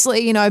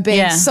intensely, you know,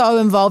 being so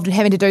involved and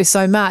having to do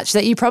so much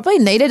that you probably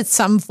needed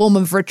some form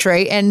of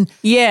retreat and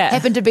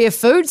happened to be a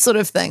food sort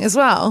of thing as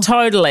well.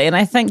 Totally. And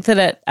I think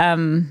that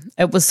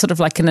it was sort of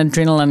like an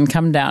adrenaline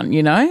come down,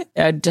 you know.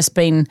 I'd just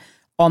been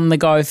on the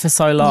go for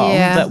so long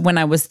that when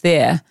I was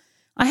there,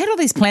 I had all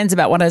these plans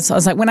about what I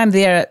was like, when I'm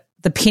there,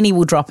 the penny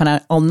will drop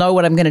and I'll know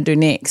what I'm going to do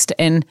next.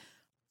 And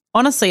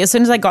honestly, as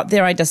soon as I got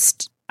there, I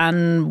just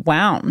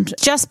unwound.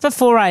 Just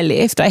before I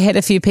left, I had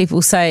a few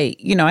people say,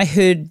 you know, I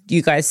heard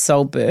you guys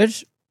sold Bird.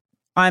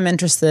 I'm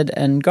interested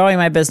in growing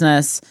my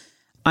business.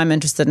 I'm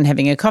interested in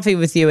having a coffee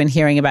with you and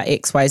hearing about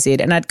XYZ.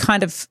 And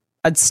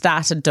I'd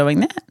started doing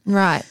that.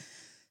 Right.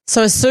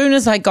 So as soon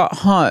as I got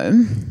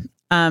home,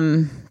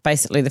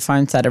 basically the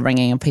phone started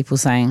ringing and people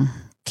saying,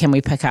 can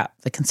we pick up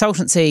the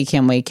consultancy?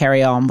 Can we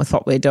carry on with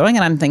what we're doing?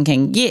 And I'm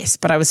thinking, yes,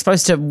 but I was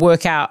supposed to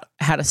work out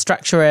how to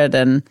structure it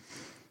and,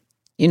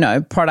 you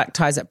know,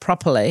 productize it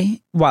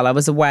properly while I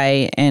was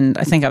away. And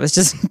I think I was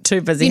just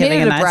too busy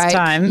having a nice break.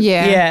 time.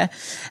 Yeah.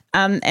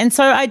 And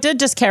so I did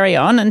just carry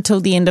on until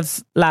the end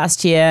of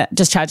last year,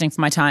 just charging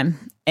for my time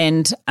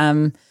and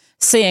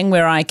seeing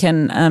where I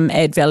can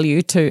add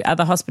value to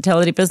other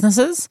hospitality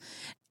businesses.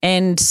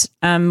 And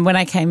when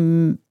I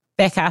came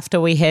back after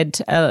we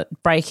had a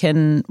break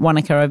in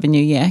Wanaka over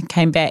New Year,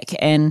 came back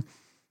and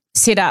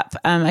set up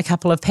a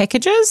couple of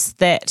packages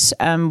that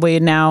we're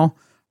now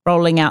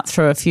rolling out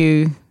through a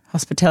few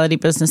hospitality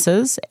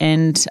businesses,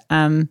 and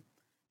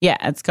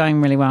it's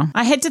going really well.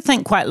 I had to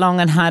think quite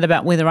long and hard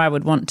about whether I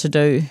would want to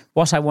do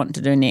what I want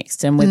to do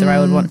next and whether I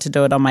would want to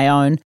do it on my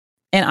own.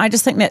 And I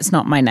just think that's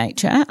not my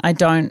nature.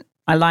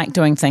 I like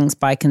doing things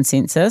by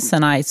consensus,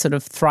 and I sort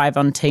of thrive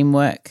on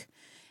teamwork.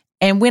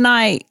 And when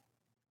I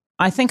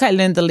think I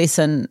learned the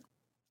lesson,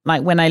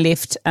 like when I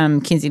left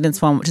Kensington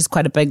Swan, which is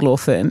quite a big law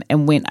firm,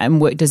 and went and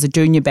worked as a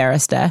junior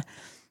barrister.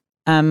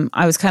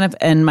 I was kind of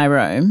in my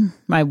room,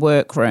 my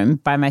work room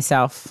by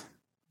myself,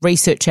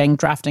 researching,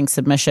 drafting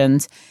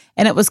submissions,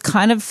 and it was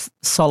kind of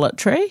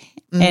solitary.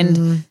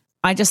 And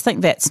I just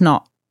think that's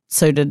not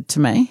suited to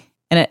me,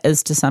 and it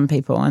is to some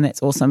people, and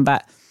that's awesome.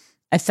 But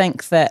I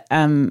think that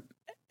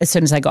as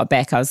soon as I got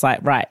back, I was like,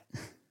 right,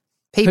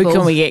 who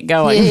can we get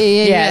going?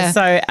 Yeah.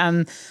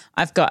 So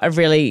I've got a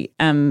really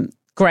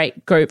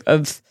great group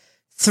of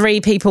 3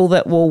 people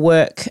that will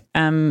work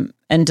in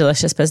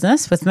Delicious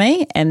Business with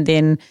me, and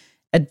then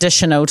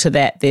additional to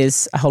that,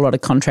 there's a whole lot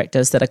of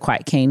contractors that are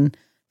quite keen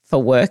for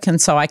work.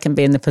 And so I can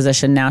be in the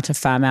position now to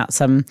farm out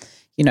some,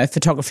 you know,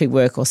 photography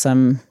work or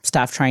some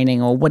staff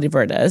training or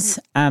whatever it is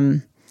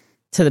to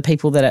the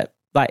people that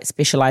like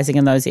specializing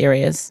in those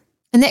areas.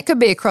 And that could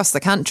be across the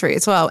country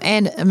as well.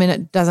 And I mean,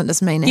 it doesn't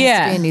just mean it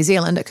has to be in New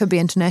Zealand. It could be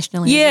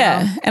internationally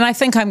as well. And I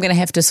think I'm going to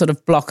have to sort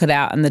of block it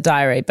out in the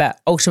diary.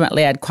 But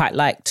ultimately, I'd quite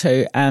like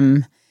to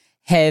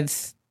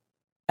have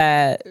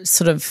a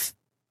sort of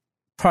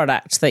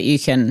product that you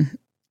can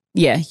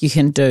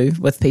do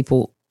with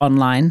people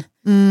online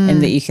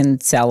and that you can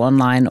sell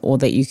online, or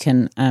that you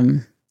can,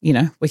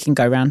 we can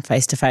go around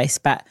face to face.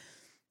 But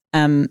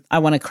I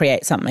want to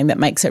create something that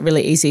makes it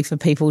really easy for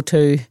people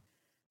to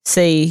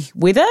see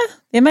whether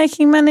they're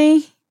making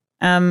money,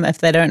 if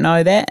they don't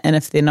know that, and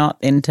if they're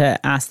not, then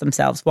to ask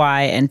themselves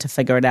why and to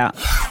figure it out.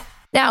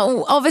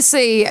 Now,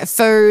 obviously,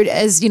 food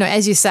is,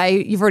 as you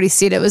say, you've already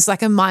said it was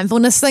like a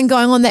mindfulness thing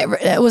going on, that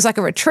it was like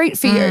a retreat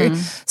for you.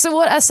 So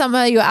what are some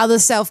of your other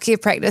self-care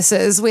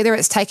practices, whether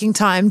it's taking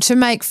time to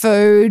make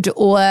food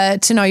or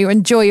to you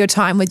enjoy your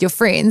time with your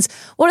friends?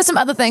 What are some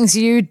other things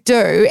you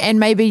do and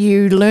maybe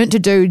you learned to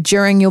do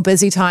during your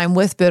busy time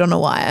with Bird on a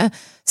Wire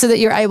so that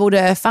you're able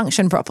to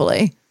function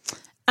properly?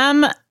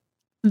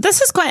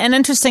 This is quite an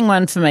interesting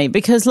one for me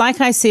because,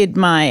 like I said,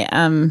 my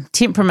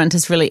temperament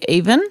is really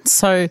even.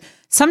 So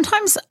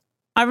sometimes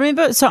I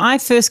remember, I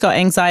first got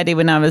anxiety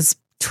when I was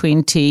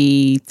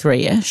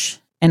 23-ish,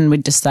 and we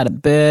just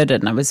started Bird,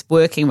 and I was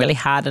working really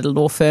hard at a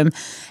law firm,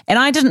 and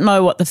I didn't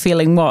know what the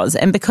feeling was.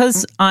 And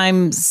because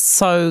I'm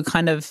so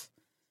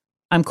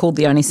I'm called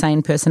the only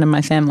sane person in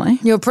my family.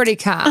 You're pretty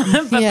calm.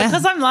 But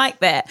because I'm like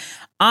that,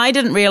 I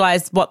didn't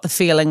realize what the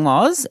feeling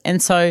was.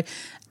 And so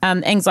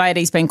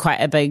anxiety's been quite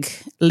a big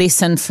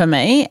lesson for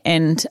me,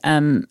 and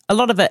a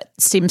lot of it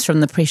stems from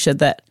the pressure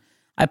that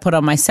I put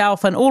on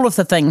myself, and all of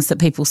the things that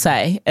people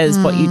say is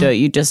what you do.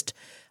 You just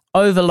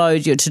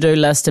overload your to-do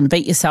list and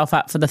beat yourself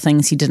up for the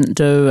things you didn't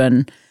do.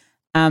 And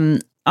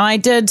I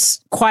did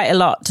quite a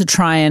lot to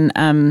try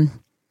and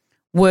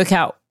work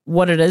out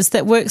what it is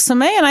that works for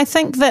me. And I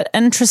think that,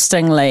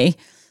 interestingly,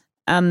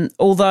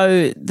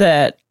 although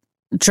the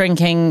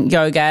drinking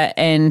yoga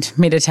and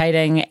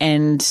meditating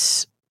and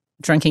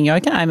drinking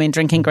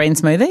green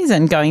smoothies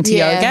and going to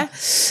yoga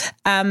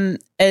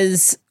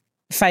is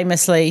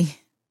famously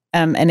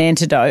an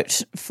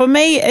antidote. For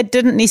me, it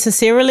didn't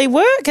necessarily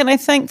work. And I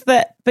think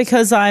that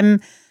because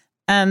I'm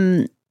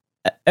an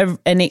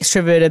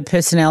extroverted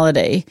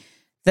personality,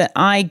 that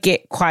I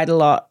get quite a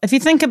lot. If you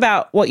think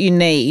about what you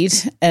need,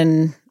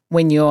 and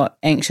when you're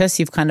anxious,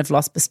 you've kind of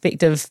lost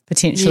perspective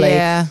potentially.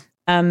 Yeah.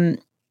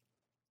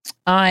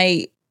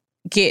 I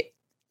get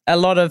a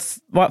lot of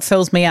what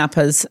fills me up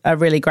is a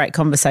really great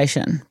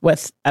conversation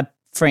with a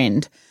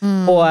friend,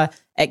 or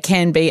it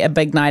can be a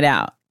big night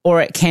out, or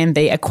it can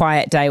be a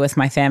quiet day with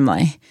my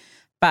family.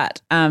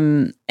 But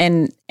and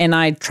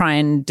I try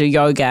and do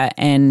yoga,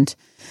 and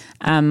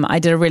I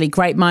did a really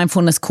great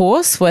mindfulness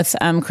course with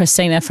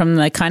Christina from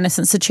the Kindness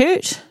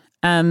Institute.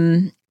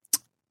 This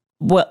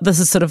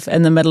is sort of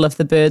in the middle of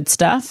the Bird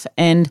stuff,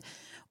 and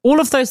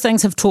all of those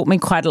things have taught me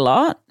quite a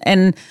lot.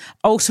 And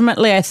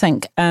ultimately, I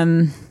think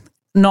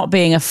not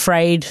being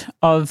afraid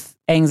of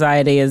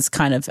anxiety is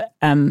kind of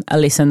a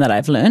lesson that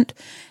I've learned,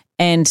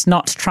 and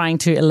not trying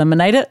to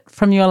eliminate it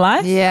from your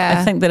life. Yeah.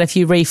 I think that if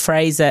you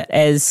rephrase it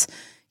as,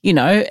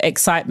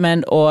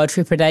 excitement or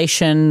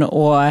trepidation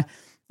or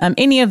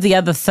any of the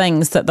other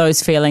things that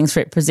those feelings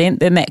represent,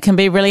 then that can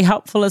be really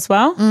helpful as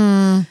well.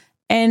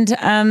 And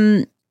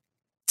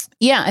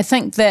I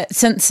think that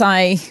since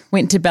I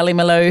went to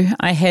Ballymaloe,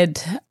 I had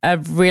a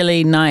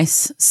really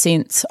nice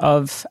sense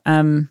of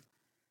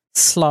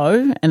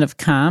slow and of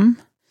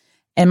calm.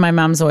 And my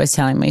mum's always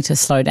telling me to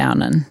slow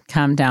down and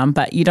calm down,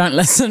 but you don't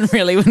listen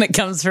really when it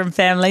comes from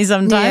family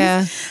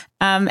sometimes.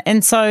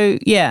 And so,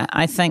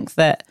 I think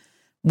that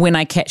when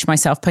I catch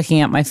myself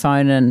picking up my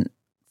phone and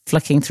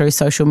flicking through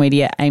social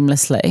media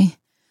aimlessly,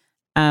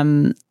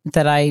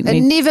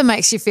 it never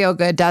makes you feel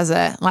good, does it?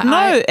 It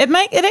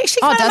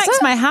actually kind of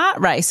makes my heart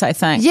race, I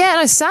think. Yeah,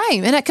 no,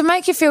 same. And it can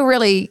make you feel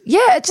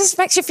it just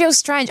makes you feel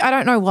strange. I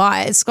don't know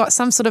why. It's got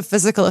some sort of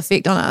physical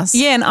effect on us.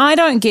 Yeah, and I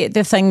don't get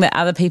the thing that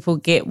other people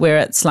get where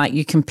it's like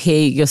you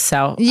compare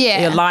yourself,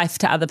 your life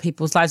to other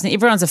people's lives, and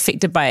everyone's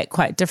affected by it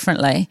quite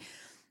differently.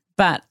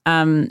 But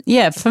for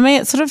me,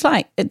 it's sort of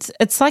like it's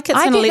like it's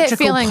an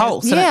electrical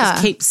pulse, and it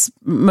just keeps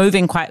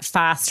moving quite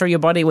fast through your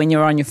body when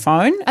you're on your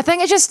phone. I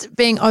think it's just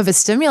being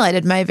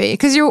overstimulated, maybe,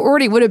 because you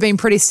already would have been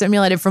pretty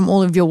stimulated from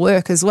all of your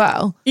work as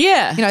well.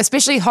 Yeah,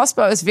 especially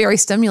hospital is very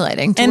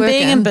stimulating to and work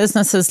being in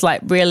business is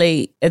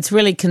it's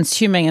really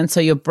consuming, and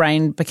so your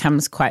brain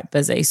becomes quite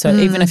busy. So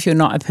even if you're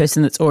not a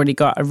person that's already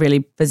got a really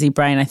busy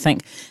brain, I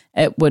think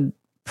it would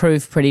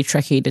prove pretty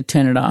tricky to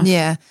turn it off.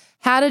 Yeah.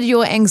 How did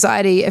your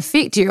anxiety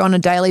affect you on a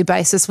daily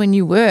basis when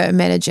you were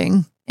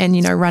managing and,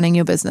 running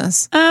your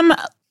business?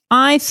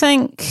 I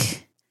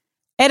think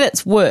at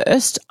its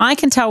worst, I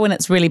can tell when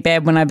it's really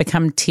bad when I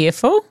become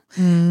tearful.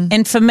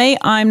 And for me,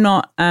 I'm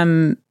not,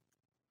 I'm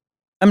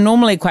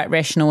normally quite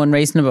rational and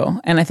reasonable.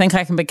 And I think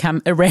I can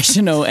become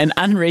irrational and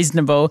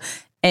unreasonable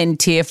and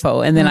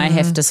tearful. And then I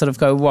have to sort of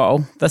go,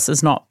 whoa, this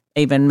is not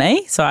even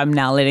me. So I'm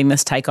now letting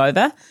this take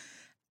over.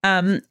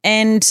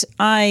 And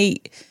I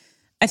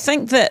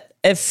think that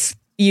if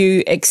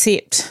you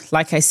accept,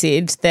 like I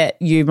said,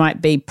 that you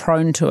might be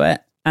prone to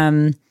it,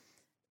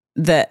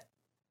 that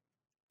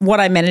what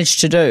I managed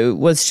to do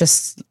was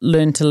just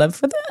learn to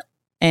live with it.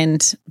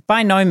 And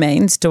by no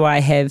means do I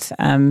have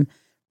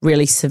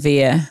really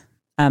severe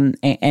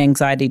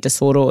anxiety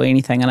disorder or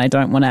anything, and I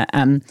don't want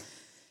to,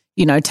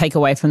 take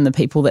away from the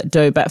people that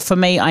do. But for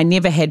me, I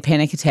never had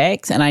panic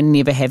attacks and I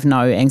never have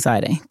no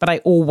anxiety, but I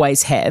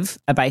always have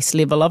a base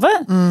level of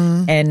it.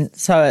 And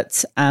so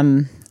it's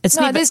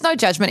there's no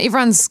judgment.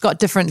 Everyone's got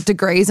different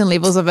degrees and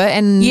levels of it,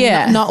 and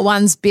not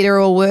one's better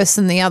or worse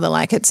than the other.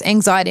 Like, it's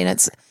anxiety,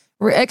 and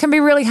it can be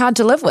really hard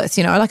to live with,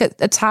 like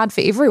it's hard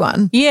for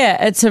everyone.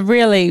 Yeah, it's a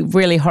really,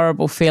 really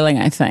horrible feeling,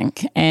 I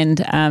think. And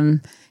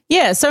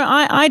so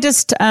I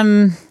just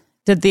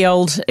did the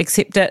old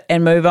accept it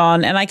and move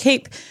on. And I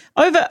keep,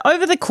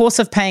 over the course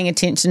of paying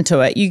attention to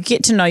it, you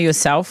get to know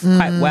yourself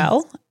quite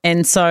well.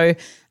 And so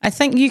I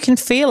think you can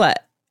feel it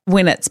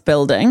when it's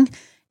building.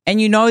 And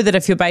you know that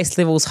if your base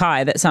level's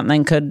high, that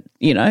something could,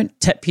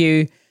 tip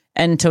you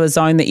into a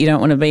zone that you don't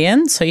want to be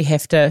in. So you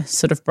have to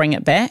sort of bring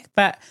it back.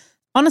 But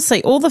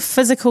honestly, all the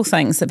physical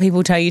things that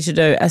people tell you to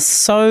do are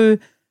so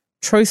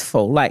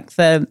truthful, like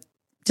the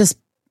just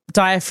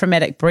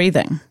diaphragmatic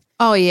breathing.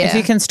 Oh, yeah. If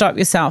you can stop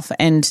yourself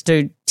and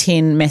do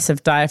 10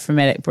 massive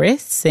diaphragmatic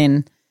breaths,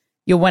 then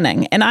you're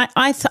winning. And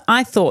I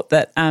thought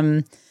that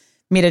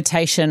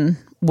meditation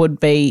would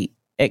be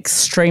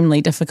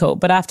extremely difficult,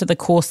 but after the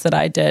course that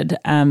I did,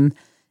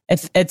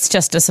 it's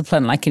just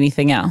discipline like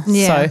anything else.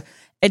 Yeah. So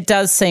it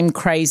does seem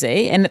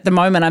crazy. And at the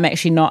moment, I'm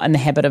actually not in the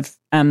habit of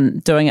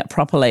doing it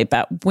properly.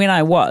 But when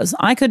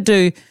I could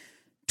do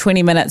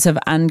 20 minutes of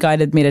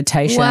unguided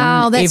meditation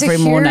every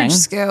morning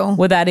skill.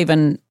 without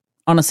even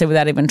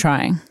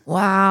trying.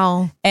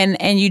 Wow.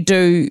 And you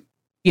do,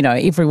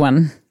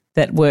 everyone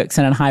that works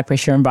in a high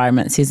pressure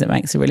environment says it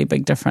makes a really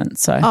big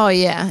difference. So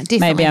definitely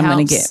maybe I'm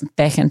going to helps. get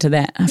back into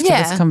that after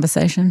this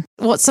conversation.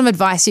 What's some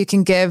advice you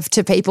can give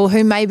to people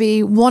who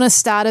maybe want to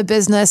start a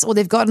business, or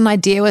they've got an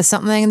idea with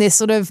something and they're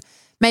sort of,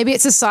 maybe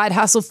it's a side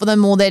hustle for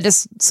them, or they're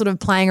just sort of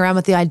playing around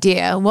with the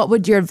idea? What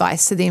would your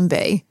advice to them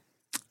be?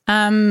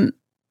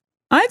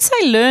 I'd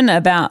say learn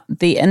about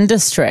the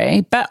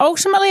industry, but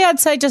ultimately I'd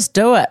say just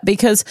do it,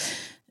 because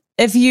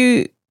if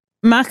you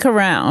muck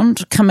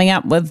around coming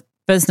up with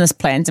business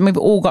plans, and we've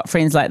all got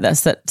friends like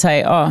this that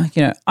say,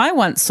 I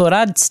once thought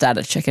I'd start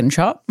a chicken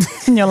shop.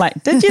 And you're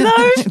like, did you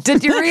though?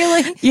 Did you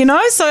really?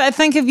 So I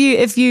think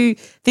if you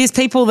there's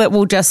people that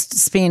will just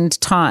spend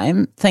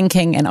time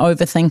thinking and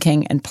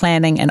overthinking and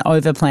planning and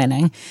over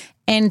planning,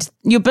 and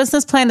your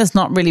business plan is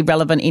not really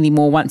relevant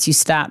anymore once you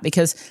start,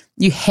 because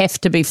you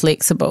have to be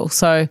flexible.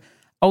 So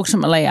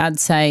ultimately I'd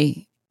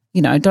say,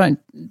 don't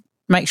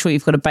make sure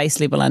you've got a base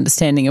level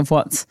understanding of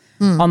what's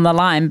on the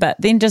line, but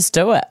then just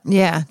do it.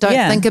 Yeah, don't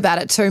think about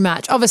it too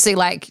much. Obviously,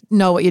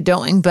 know what you're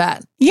doing,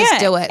 but just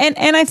do it.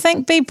 And I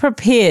think be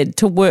prepared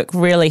to work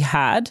really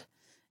hard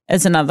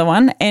is another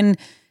one. And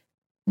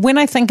when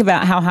I think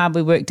about how hard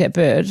we worked at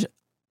Bird,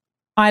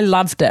 I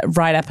loved it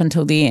right up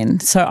until the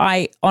end. So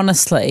I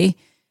honestly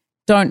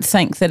don't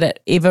think that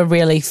it ever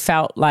really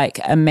felt like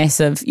a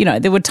massive,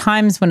 there were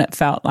times when it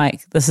felt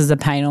like this is a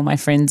pain, all my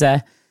friends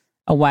are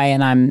away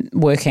and I'm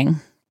working,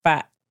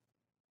 but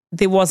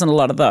there wasn't a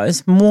lot of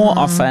those. More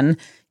often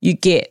you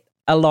get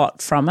a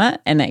lot from it,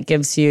 and it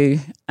gives you,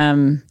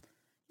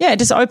 it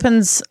just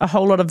opens a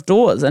whole lot of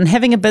doors. And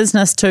having a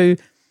business to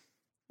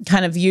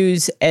kind of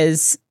use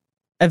as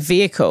a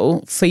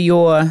vehicle for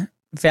your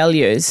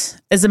values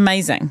is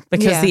amazing,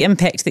 because the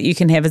impact that you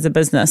can have as a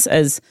business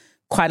is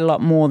quite a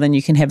lot more than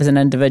you can have as an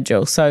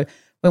individual. So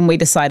when we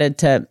decided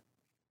to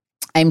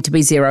aim to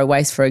be zero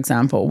waste, for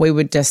example, we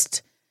would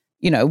just,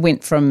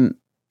 went from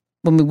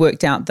when we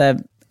worked out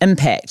the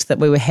impact that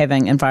we were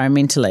having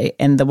environmentally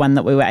and the one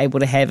that we were able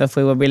to have if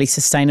we were really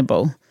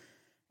sustainable,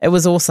 it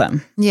was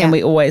awesome. Yeah. And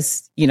we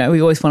always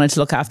wanted to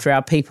look after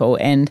our people,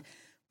 and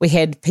we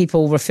had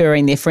people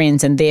referring their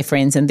friends and their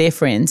friends and their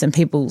friends, and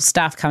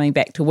staff coming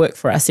back to work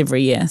for us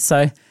every year.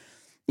 So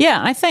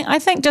yeah, I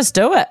think just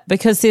do it,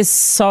 because there's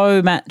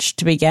so much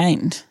to be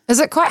gained.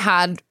 Is it quite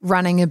hard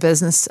running a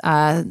business,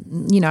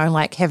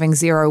 like having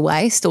zero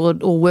waste or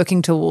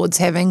working towards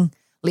having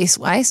less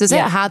waste? Is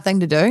that a hard thing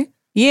to do?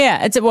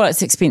 Yeah,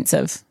 it's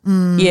expensive.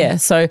 Yeah,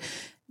 so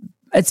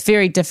it's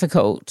very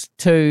difficult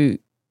to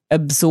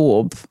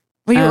absorb.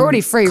 Well, you're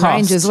already free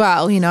range as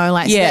well, so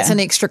that's an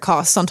extra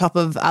cost on top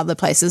of other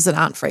places that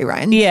aren't free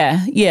range.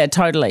 Yeah,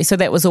 totally. So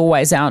that was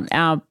always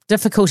our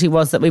difficulty,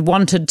 was that we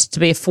wanted to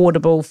be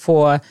affordable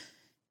for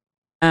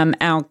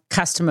our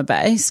customer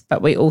base,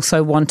 but we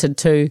also wanted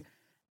to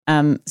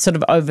sort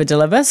of over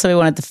deliver. So we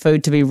wanted the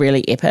food to be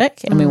really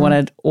epic, and we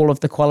wanted all of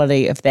the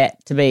quality of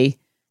that to be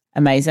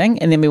amazing,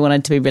 and then we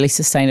wanted to be really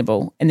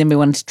sustainable, and then we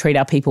wanted to treat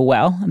our people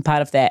well, and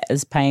part of that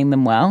is paying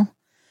them well.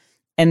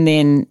 And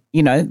then,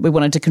 we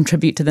wanted to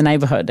contribute to the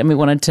neighbourhood, and we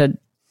wanted to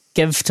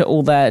give to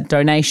all the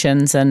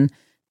donations and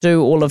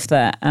do all of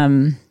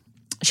the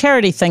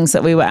charity things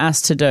that we were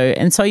asked to do.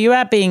 And so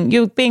you're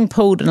being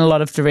pulled in a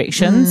lot of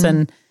directions,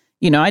 and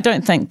I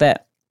don't think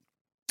that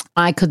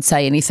I could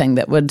say anything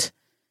that would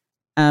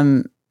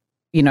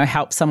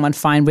help someone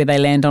find where they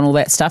land on all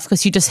that stuff,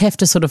 because you just have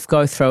to sort of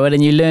go through it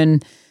and you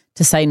learn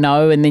to say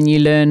no, and then you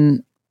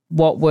learn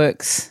what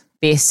works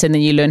best, and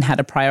then you learn how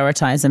to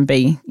prioritize and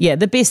be,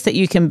 the best that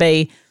you can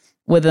be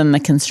within the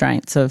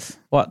constraints of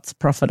what's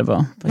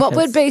profitable. What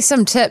would be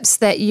some tips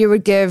that you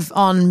would give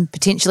on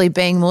potentially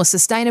being more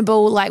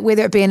sustainable, like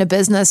whether it be in a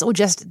business or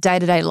just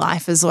day-to-day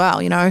life as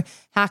well?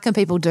 How can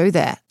people do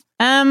that?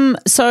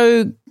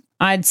 So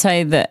I'd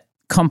say that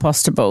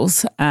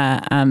compostables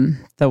are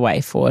the way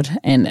forward.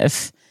 And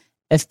if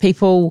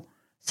people,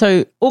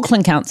 so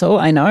Auckland Council,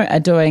 I know, are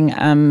doing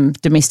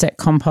domestic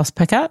compost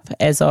pickup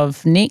as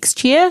of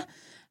next year.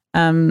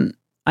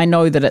 I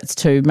know that it's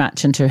too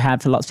much and too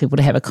hard for lots of people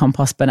to have a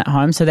compost bin at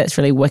home, so that's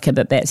really wicked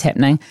that that's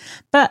happening.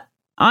 But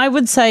I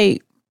would say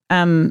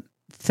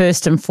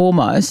first and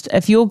foremost,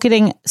 if you're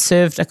getting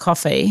served a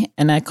coffee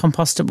in a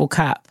compostable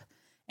cup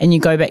and you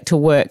go back to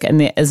work and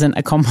there isn't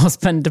a compost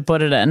bin to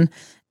put it in,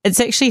 it's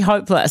actually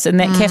hopeless. And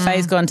that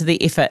cafe's gone to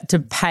the effort to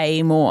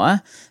pay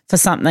more for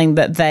something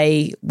that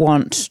they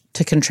want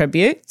to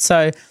contribute.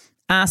 So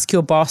ask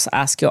your boss,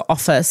 ask your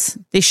office.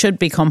 There should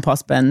be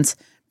compost bins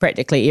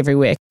practically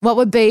everywhere. What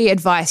would be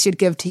advice you'd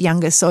give to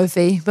younger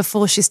Sophie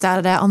before she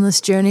started out on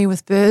this journey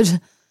with Bird?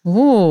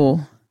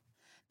 Ooh,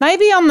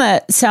 maybe on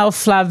the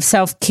self-love,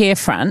 self-care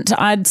front,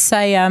 I'd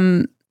say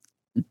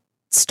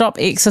stop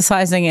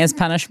exercising as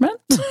punishment.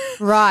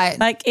 Right.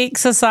 Like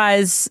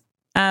exercise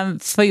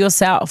for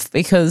yourself,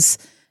 because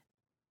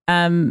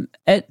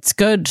it's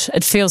good.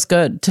 It feels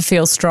good to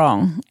feel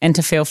strong and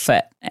to feel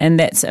fit, and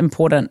that's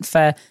important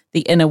for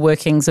the inner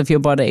workings of your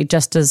body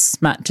just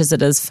as much as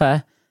it is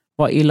for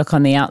what you look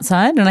on the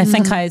outside. And I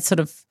think I sort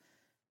of,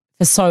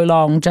 for so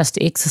long, just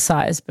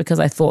exercised because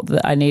I thought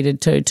that I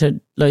needed to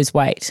lose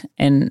weight.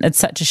 And it's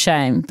such a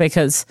shame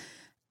because,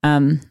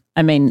 I'm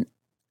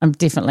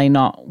definitely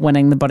not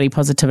winning the body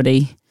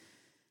positivity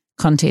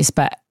contest,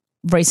 but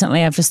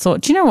recently I've just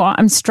thought, do you know what?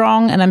 I'm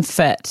strong and I'm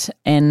fit,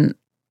 and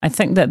I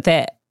think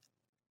that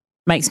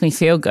makes me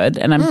feel good,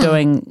 and I'm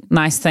doing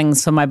nice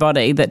things for my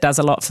body that does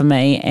a lot for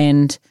me.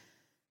 And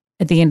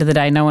at the end of the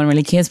day, no one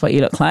really cares what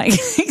you look like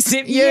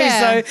except you.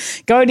 Yeah.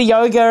 So go to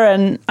yoga,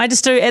 and I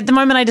just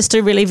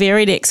do really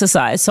varied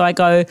exercise. So I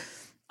go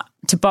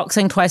to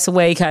boxing twice a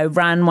week, I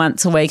run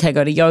once a week, I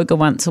go to yoga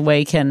once a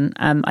week, and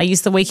I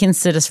use the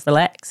weekends to just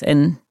relax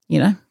and,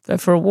 go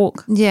for a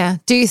walk. Yeah.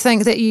 Do you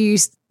think that you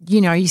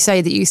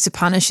say that you used to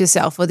punish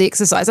yourself with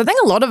exercise? I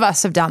think a lot of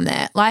us have done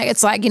that. Like,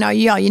 it's like,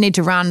 you need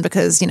to run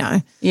because,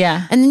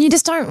 Yeah. and then you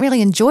just don't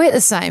really enjoy it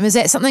the same. Is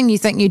that something you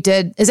think you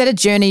did? Is that a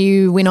journey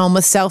you went on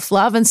with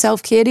self-love and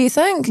self-care, do you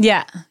think?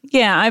 Yeah.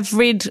 Yeah. I've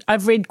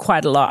read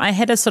quite a lot. I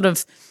had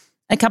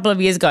a couple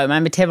of years ago, my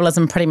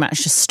metabolism pretty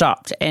much just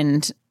stopped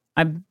and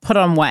I put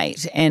on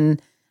weight, and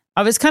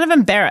I was kind of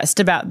embarrassed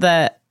about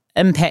the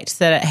impact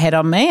that it had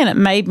on me, and it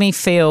made me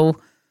feel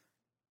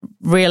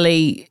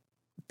really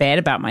bad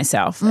about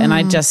myself. And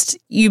I just,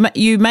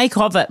 you make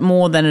of it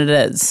more than it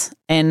is.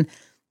 And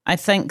I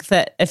think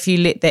that if you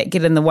let that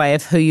get in the way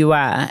of who you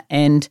are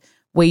and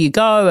where you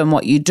go and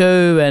what you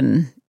do,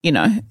 and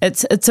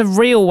it's a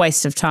real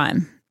waste of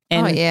time.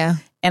 And,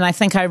 and I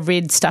think I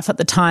read stuff at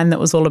the time that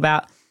was all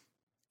about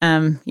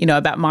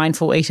about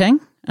mindful eating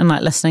and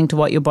like listening to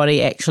what your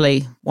body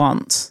actually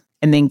wants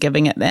and then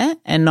giving it that,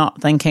 and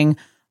not thinking,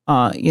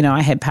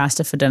 I had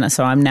pasta for dinner,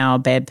 so I'm now a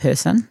bad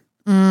person.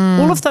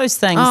 All of those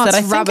things that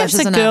I think rubbish,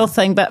 it's a girl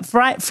thing, but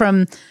right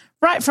from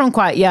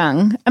quite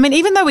young. I mean,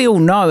 even though we all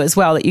know as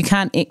well that you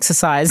can't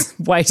exercise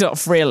weight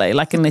off really,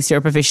 like unless you're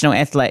a professional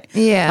athlete.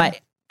 Yeah.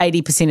 Like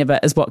 80% of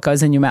it is what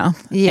goes in your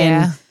mouth.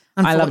 Yeah.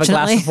 And I love a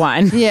glass of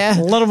wine. Yeah.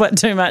 A little bit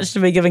too much to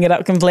be giving it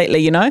up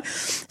completely,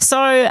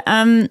 So,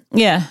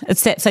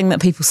 it's that thing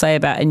that people say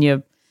about in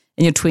your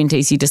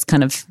 20s, you just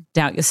kind of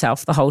doubt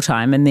yourself the whole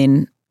time. And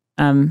then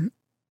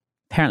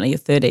apparently your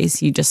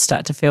 30s, you just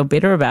start to feel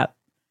better about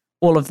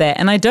all of that.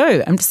 And I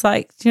do. I'm just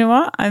like, do you know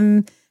what?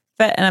 I'm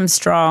fit and I'm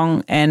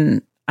strong,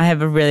 and I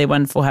have a really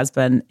wonderful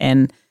husband,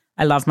 and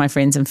I love my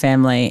friends and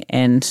family,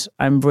 and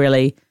I'm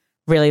really,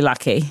 really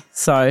lucky.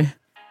 So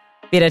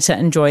better to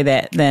enjoy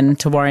that than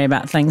to worry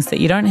about things that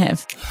you don't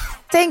have.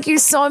 Thank you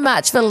so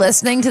much for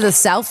listening to the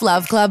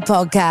Self-Love Club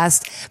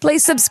podcast.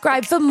 Please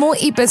subscribe for more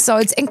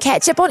episodes and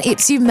catch up on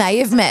eps you may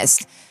have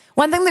missed.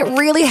 One thing that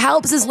really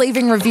helps is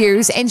leaving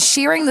reviews and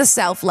sharing the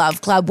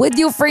Self-Love Club with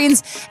your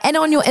friends and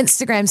on your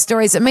Instagram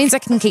stories. It means I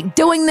can keep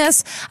doing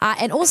this,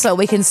 and also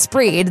we can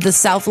spread the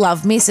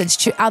self-love message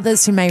to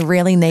others who may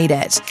really need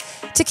it.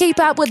 To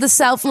keep up with the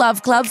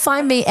Self-Love Club,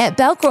 find me at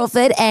Belle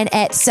Crawford and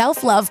at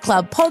Self-Love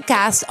Club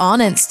Podcast on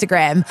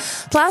Instagram.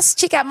 Plus,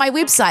 check out my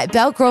website,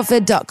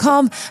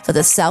 bellecrawford.com, for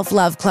the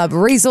Self-Love Club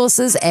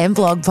resources and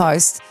blog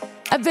posts.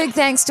 A big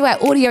thanks to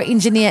our audio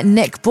engineer,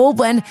 Nick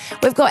Baldwin.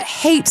 We've got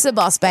heaps of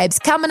Boss Babes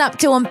coming up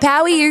to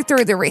empower you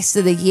through the rest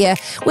of the year,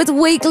 with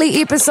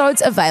weekly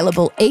episodes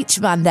available each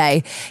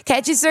Monday.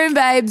 Catch you soon,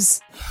 babes.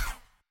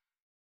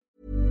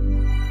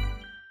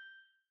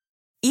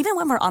 Even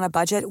when we're on a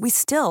budget, we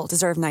still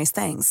deserve nice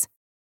things.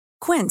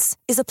 Quince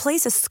is a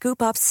place to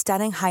scoop up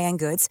stunning high-end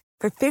goods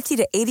for 50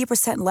 to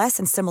 80% less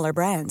than similar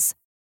brands.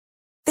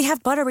 They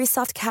have buttery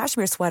soft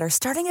cashmere sweaters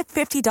starting at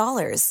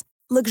 $50,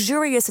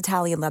 luxurious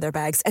Italian leather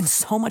bags, and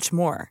so much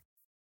more.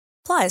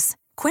 Plus,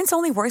 Quince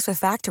only works with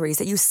factories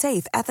that use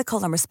safe,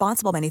 ethical, and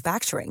responsible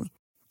manufacturing.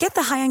 Get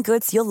the high-end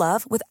goods you'll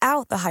love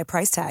without the high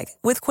price tag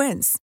with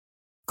Quince.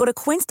 Go to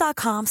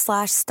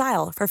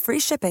quince.com/style for free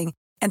shipping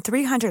and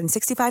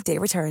 365-day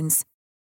returns.